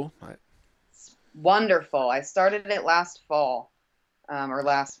that school. It's wonderful. I started it last fall, I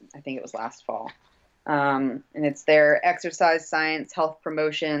think it was last fall. And it's their exercise science, health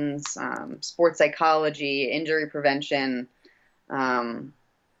promotions, sports psychology, injury prevention.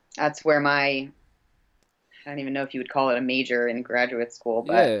 That's where I don't even know if you would call it a major in graduate school,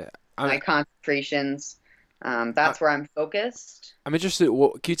 but Yeah, my concentrations, that's where I'm focused. I'm interested.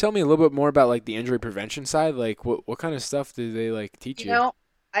 Can you tell me a little bit more about like the injury prevention side? Like what kind of stuff do they like teach you?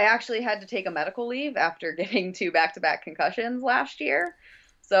 I actually had to take a medical leave after getting 2 back-to-back concussions last year.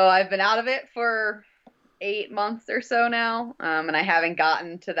 So I've been out of it for 8 months or so now, and I haven't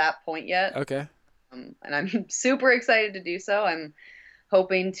gotten to that point yet. Okay. And I'm super excited to do so. I'm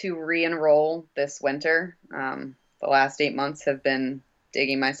hoping to re-enroll this winter. The last 8 months have been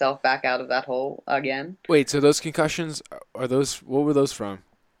digging myself back out of that hole again. Wait, so those concussions, what were those from?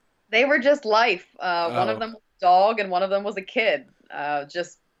 They were just life. One of them was a dog and one of them was a kid.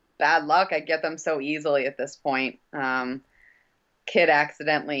 Just bad luck. I get them so easily at this point. Kid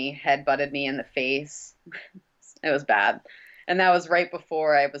accidentally headbutted me in the face. It was bad. And that was right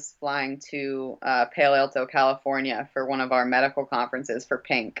before I was flying to Palo Alto, California for one of our medical conferences for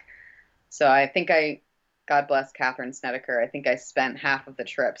Pink. So I think God bless Catherine Snedeker, I think I spent half of the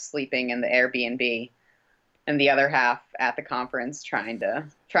trip sleeping in the Airbnb and the other half at the conference trying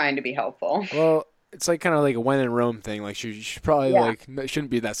to be helpful. Well, it's like kind of like a when in Rome thing. Like you should probably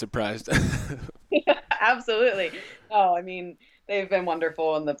shouldn't be that surprised. Absolutely. Oh, I mean, they've been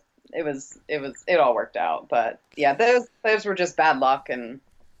wonderful, and it all worked out. But yeah, those were just bad luck, and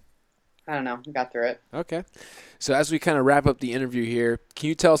I don't know, we got through it. Okay. So as we kind of wrap up the interview here, can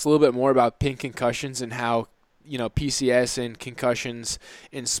you tell us a little bit more about Pink Concussions and how, PCS and concussions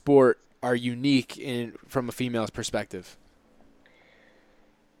in sport are unique from a female's perspective?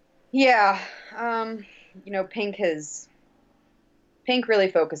 Yeah. Pink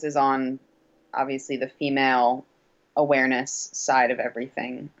really focuses on, obviously, the female awareness side of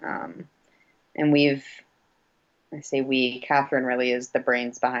everything. And I say we, Catherine really is the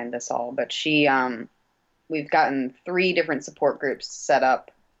brains behind this all, but we've gotten 3 different support groups set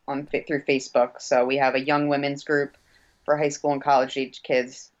up through Facebook. So we have a young women's group for high school and college age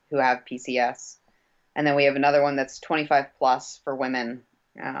kids who have PCS. And then we have another one that's 25 plus for women.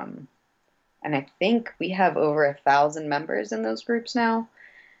 And I think we have over 1,000 members in those groups now.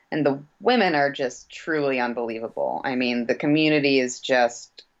 And the women are just truly unbelievable. I mean, the community is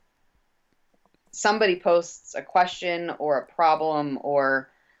just, somebody posts a question or a problem or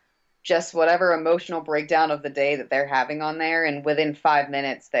just whatever emotional breakdown of the day that they're having on there, and within 5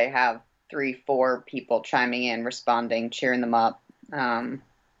 minutes they have 3-4 people chiming in, responding, cheering them up.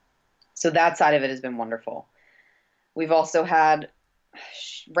 So that side of it has been wonderful. We've also had,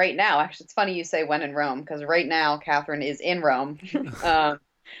 right now, actually it's funny you say when in Rome, because right now Catherine is in Rome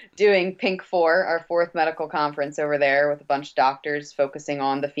doing Pink 4, our 4th medical conference over there with a bunch of doctors focusing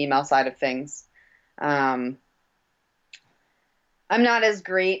on the female side of things. I'm not as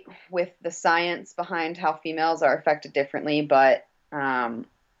great with the science behind how females are affected differently, but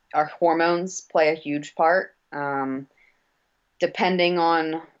our hormones play a huge part. Depending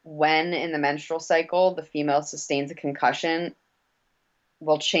on when in the menstrual cycle the female sustains a concussion,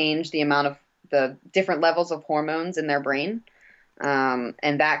 will change the amount of the different levels of hormones in their brain.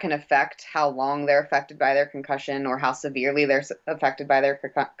 And that can affect how long they're affected by their concussion or how severely they're affected by their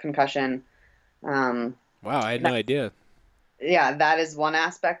concussion. Wow, I had no idea. Yeah, that is one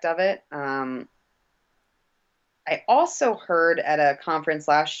aspect of it. I also heard at a conference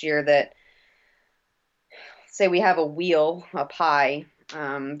last year that, say we have a pie,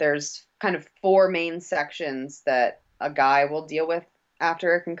 there's kind of 4 main sections that a guy will deal with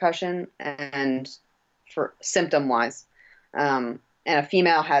after a concussion and for symptom-wise. And a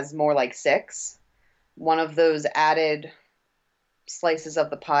female has more like 6. One of those added slices of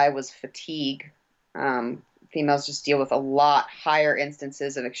the pie was fatigue. Females just deal with a lot higher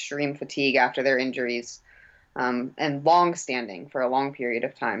instances of extreme fatigue after their injuries, and long-standing for a long period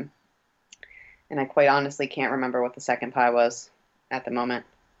of time. And I quite honestly can't remember what the second pie was at the moment.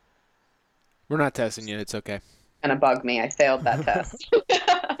 We're not testing you. It's okay. Gonna bug me. I failed that test.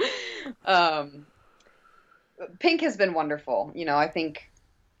 Pink has been wonderful. I think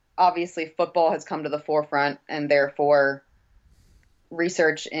obviously football has come to the forefront, and therefore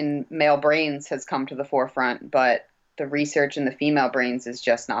research in male brains has come to the forefront, but the research in the female brains is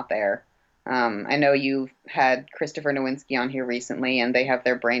just not there. I know you had Christopher Nowinski on here recently, and they have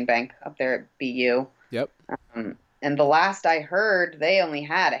their brain bank up there at BU. Yep. And the last I heard, they only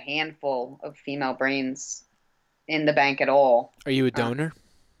had a handful of female brains in the bank at all. Are you a donor?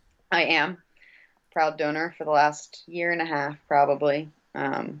 I am. Proud donor for the last year and a half, probably.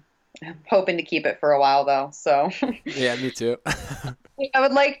 I'm hoping to keep it for a while, though. So Yeah, me too. I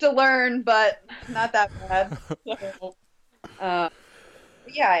would like to learn, but not that bad. So,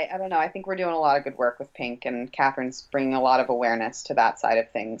 yeah, I don't know. I think we're doing a lot of good work with Pink, and Catherine's bringing a lot of awareness to that side of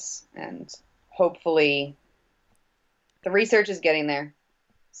things. And hopefully the research is getting there.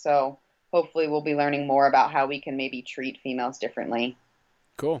 So hopefully we'll be learning more about how we can maybe treat females differently.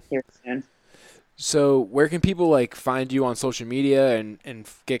 Cool. Here soon. So where can people like find you on social media and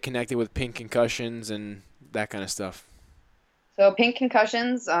get connected with Pink Concussions and that kind of stuff? So Pink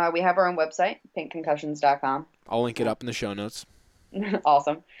Concussions, we have our own website, pinkconcussions.com. I'll link it up in the show notes.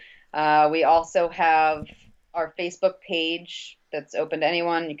 Awesome. We also have our Facebook page that's open to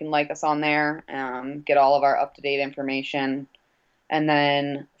anyone. You can like us on there, get all of our up-to-date information. And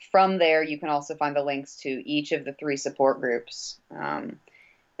then from there, you can also find the links to each of the 3 support groups. And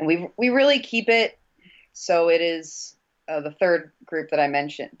we really keep it so it is the third group that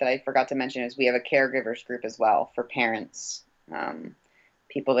I forgot to mention is we have a caregivers group as well for parents,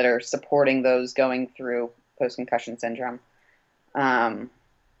 people that are supporting those going through post-concussion syndrome.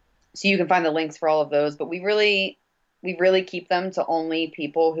 So you can find the links for all of those, but we really keep them to only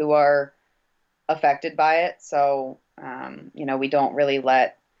people who are affected by it. So, we don't really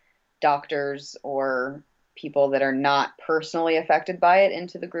let doctors or people that are not personally affected by it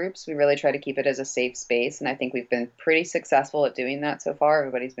into the groups. We really try to keep it as a safe space, and I think we've been pretty successful at doing that so far.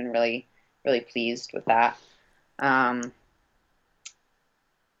 Everybody's been really, really pleased with that.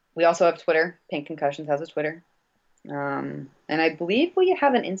 We also have Twitter. Pink Concussions has a Twitter. And I believe we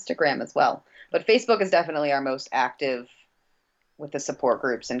have an Instagram as well. But Facebook is definitely our most active with the support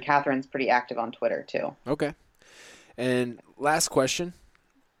groups, and Catherine's pretty active on Twitter too. Okay. And last question,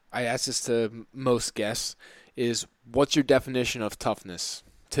 I ask this to most guests, is what's your definition of toughness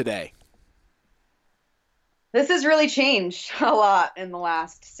today? This has really changed a lot in the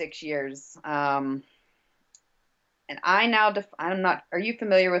last 6 years. And I now, are you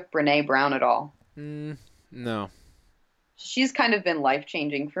familiar with Brene Brown at all? No. She's kind of been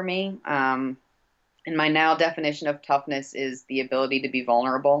life-changing for me. And my now definition of toughness is the ability to be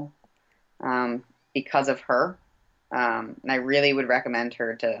vulnerable because of her. And I really would recommend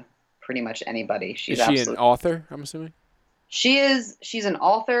her to pretty much anybody. Is she an author, I'm assuming? She's an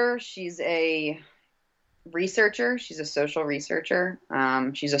author. She's a researcher. She's a social researcher.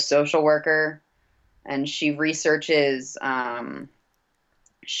 She's a social worker. And she researches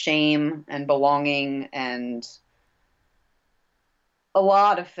shame and belonging and a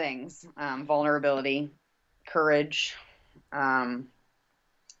lot of things, vulnerability, courage. And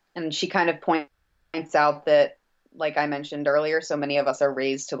she kind of points out that, like I mentioned earlier, so many of us are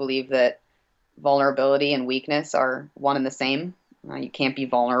raised to believe that vulnerability and weakness are one and the same. You can't be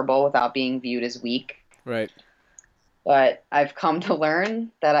vulnerable without being viewed as weak. Right. But I've come to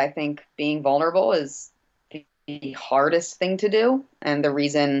learn that I think being vulnerable is the hardest thing to do. And the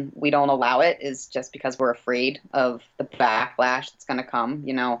reason we don't allow it is just because we're afraid of the backlash that's going to come.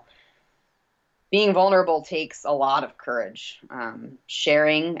 Being vulnerable takes a lot of courage.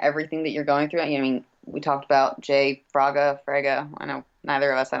 Sharing everything that you're going through. We talked about Jay Fraga. I know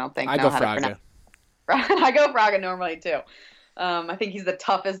neither of us, I don't think, know how to pronounce. I go Fraga normally too. I think he's the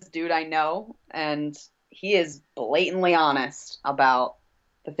toughest dude I know, and he is blatantly honest about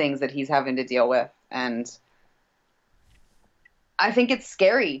the things that he's having to deal with. And I think it's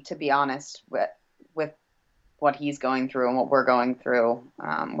scary, to be honest, with what he's going through and what we're going through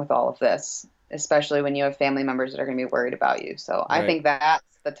with all of this, especially when you have family members that are going to be worried about you. So right. I think that's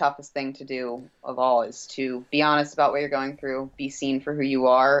the toughest thing to do of all, is to be honest about what you're going through, be seen for who you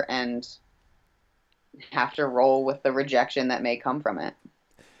are, and have to roll with the rejection that may come from it.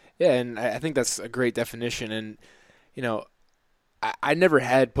 Yeah, and I think that's a great definition. And, I never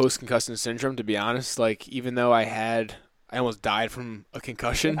had post-concussion syndrome, to be honest. Like, even though I almost died from a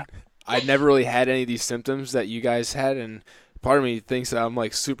concussion, yeah. I never really had any of these symptoms that you guys had. And part of me thinks that I'm,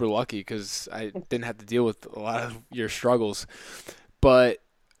 like, super lucky because I didn't have to deal with a lot of your struggles. But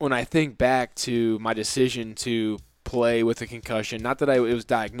when I think back to my decision to play with a concussion, not that it was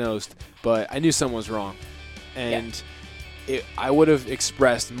diagnosed, but I knew something was wrong. And I would have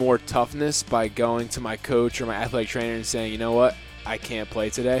expressed more toughness by going to my coach or my athletic trainer and saying, you know what, I can't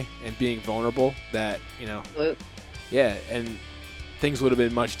play today, and being vulnerable that, yeah, and things would have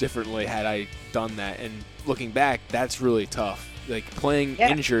been much differently had I done that. And looking back, that's really tough. Like, playing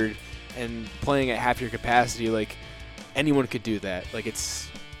injured and playing at half your capacity, like, anyone could do that. Like, it's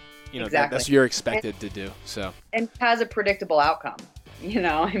Exactly. that's what you're expected to do. So, and has a predictable outcome.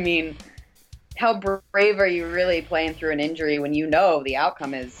 I mean, how brave are you really playing through an injury when you know the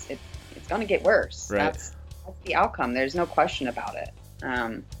outcome is it's going to get worse? Right. That's the outcome. There's no question about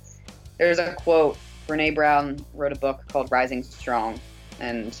it. There's a quote. Brene Brown wrote a book called Rising Strong,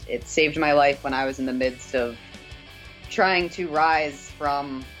 and it saved my life when I was in the midst of trying to rise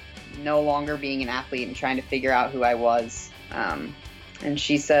from no longer being an athlete and trying to figure out who I was. And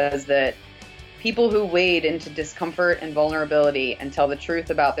she says that people who wade into discomfort and vulnerability and tell the truth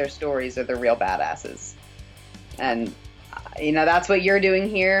about their stories are the real badasses. And, that's what you're doing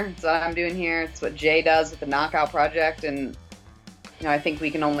here. It's what I'm doing here. It's what Jay does with the Knockout Project. And, I think we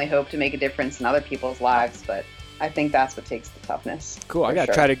can only hope to make a difference in other people's lives, but I think that's what takes the toughness. Cool. I got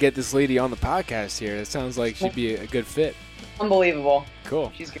to try to get this lady on the podcast here. It sounds like she'd be a good fit. Unbelievable.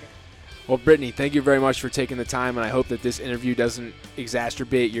 Cool. She's great. Well, Brittany, thank you very much for taking the time, and I hope that this interview doesn't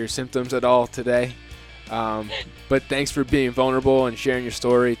exacerbate your symptoms at all today. But thanks for being vulnerable and sharing your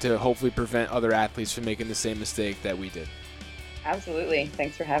story to hopefully prevent other athletes from making the same mistake that we did. Absolutely.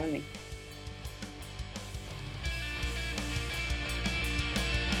 Thanks for having me.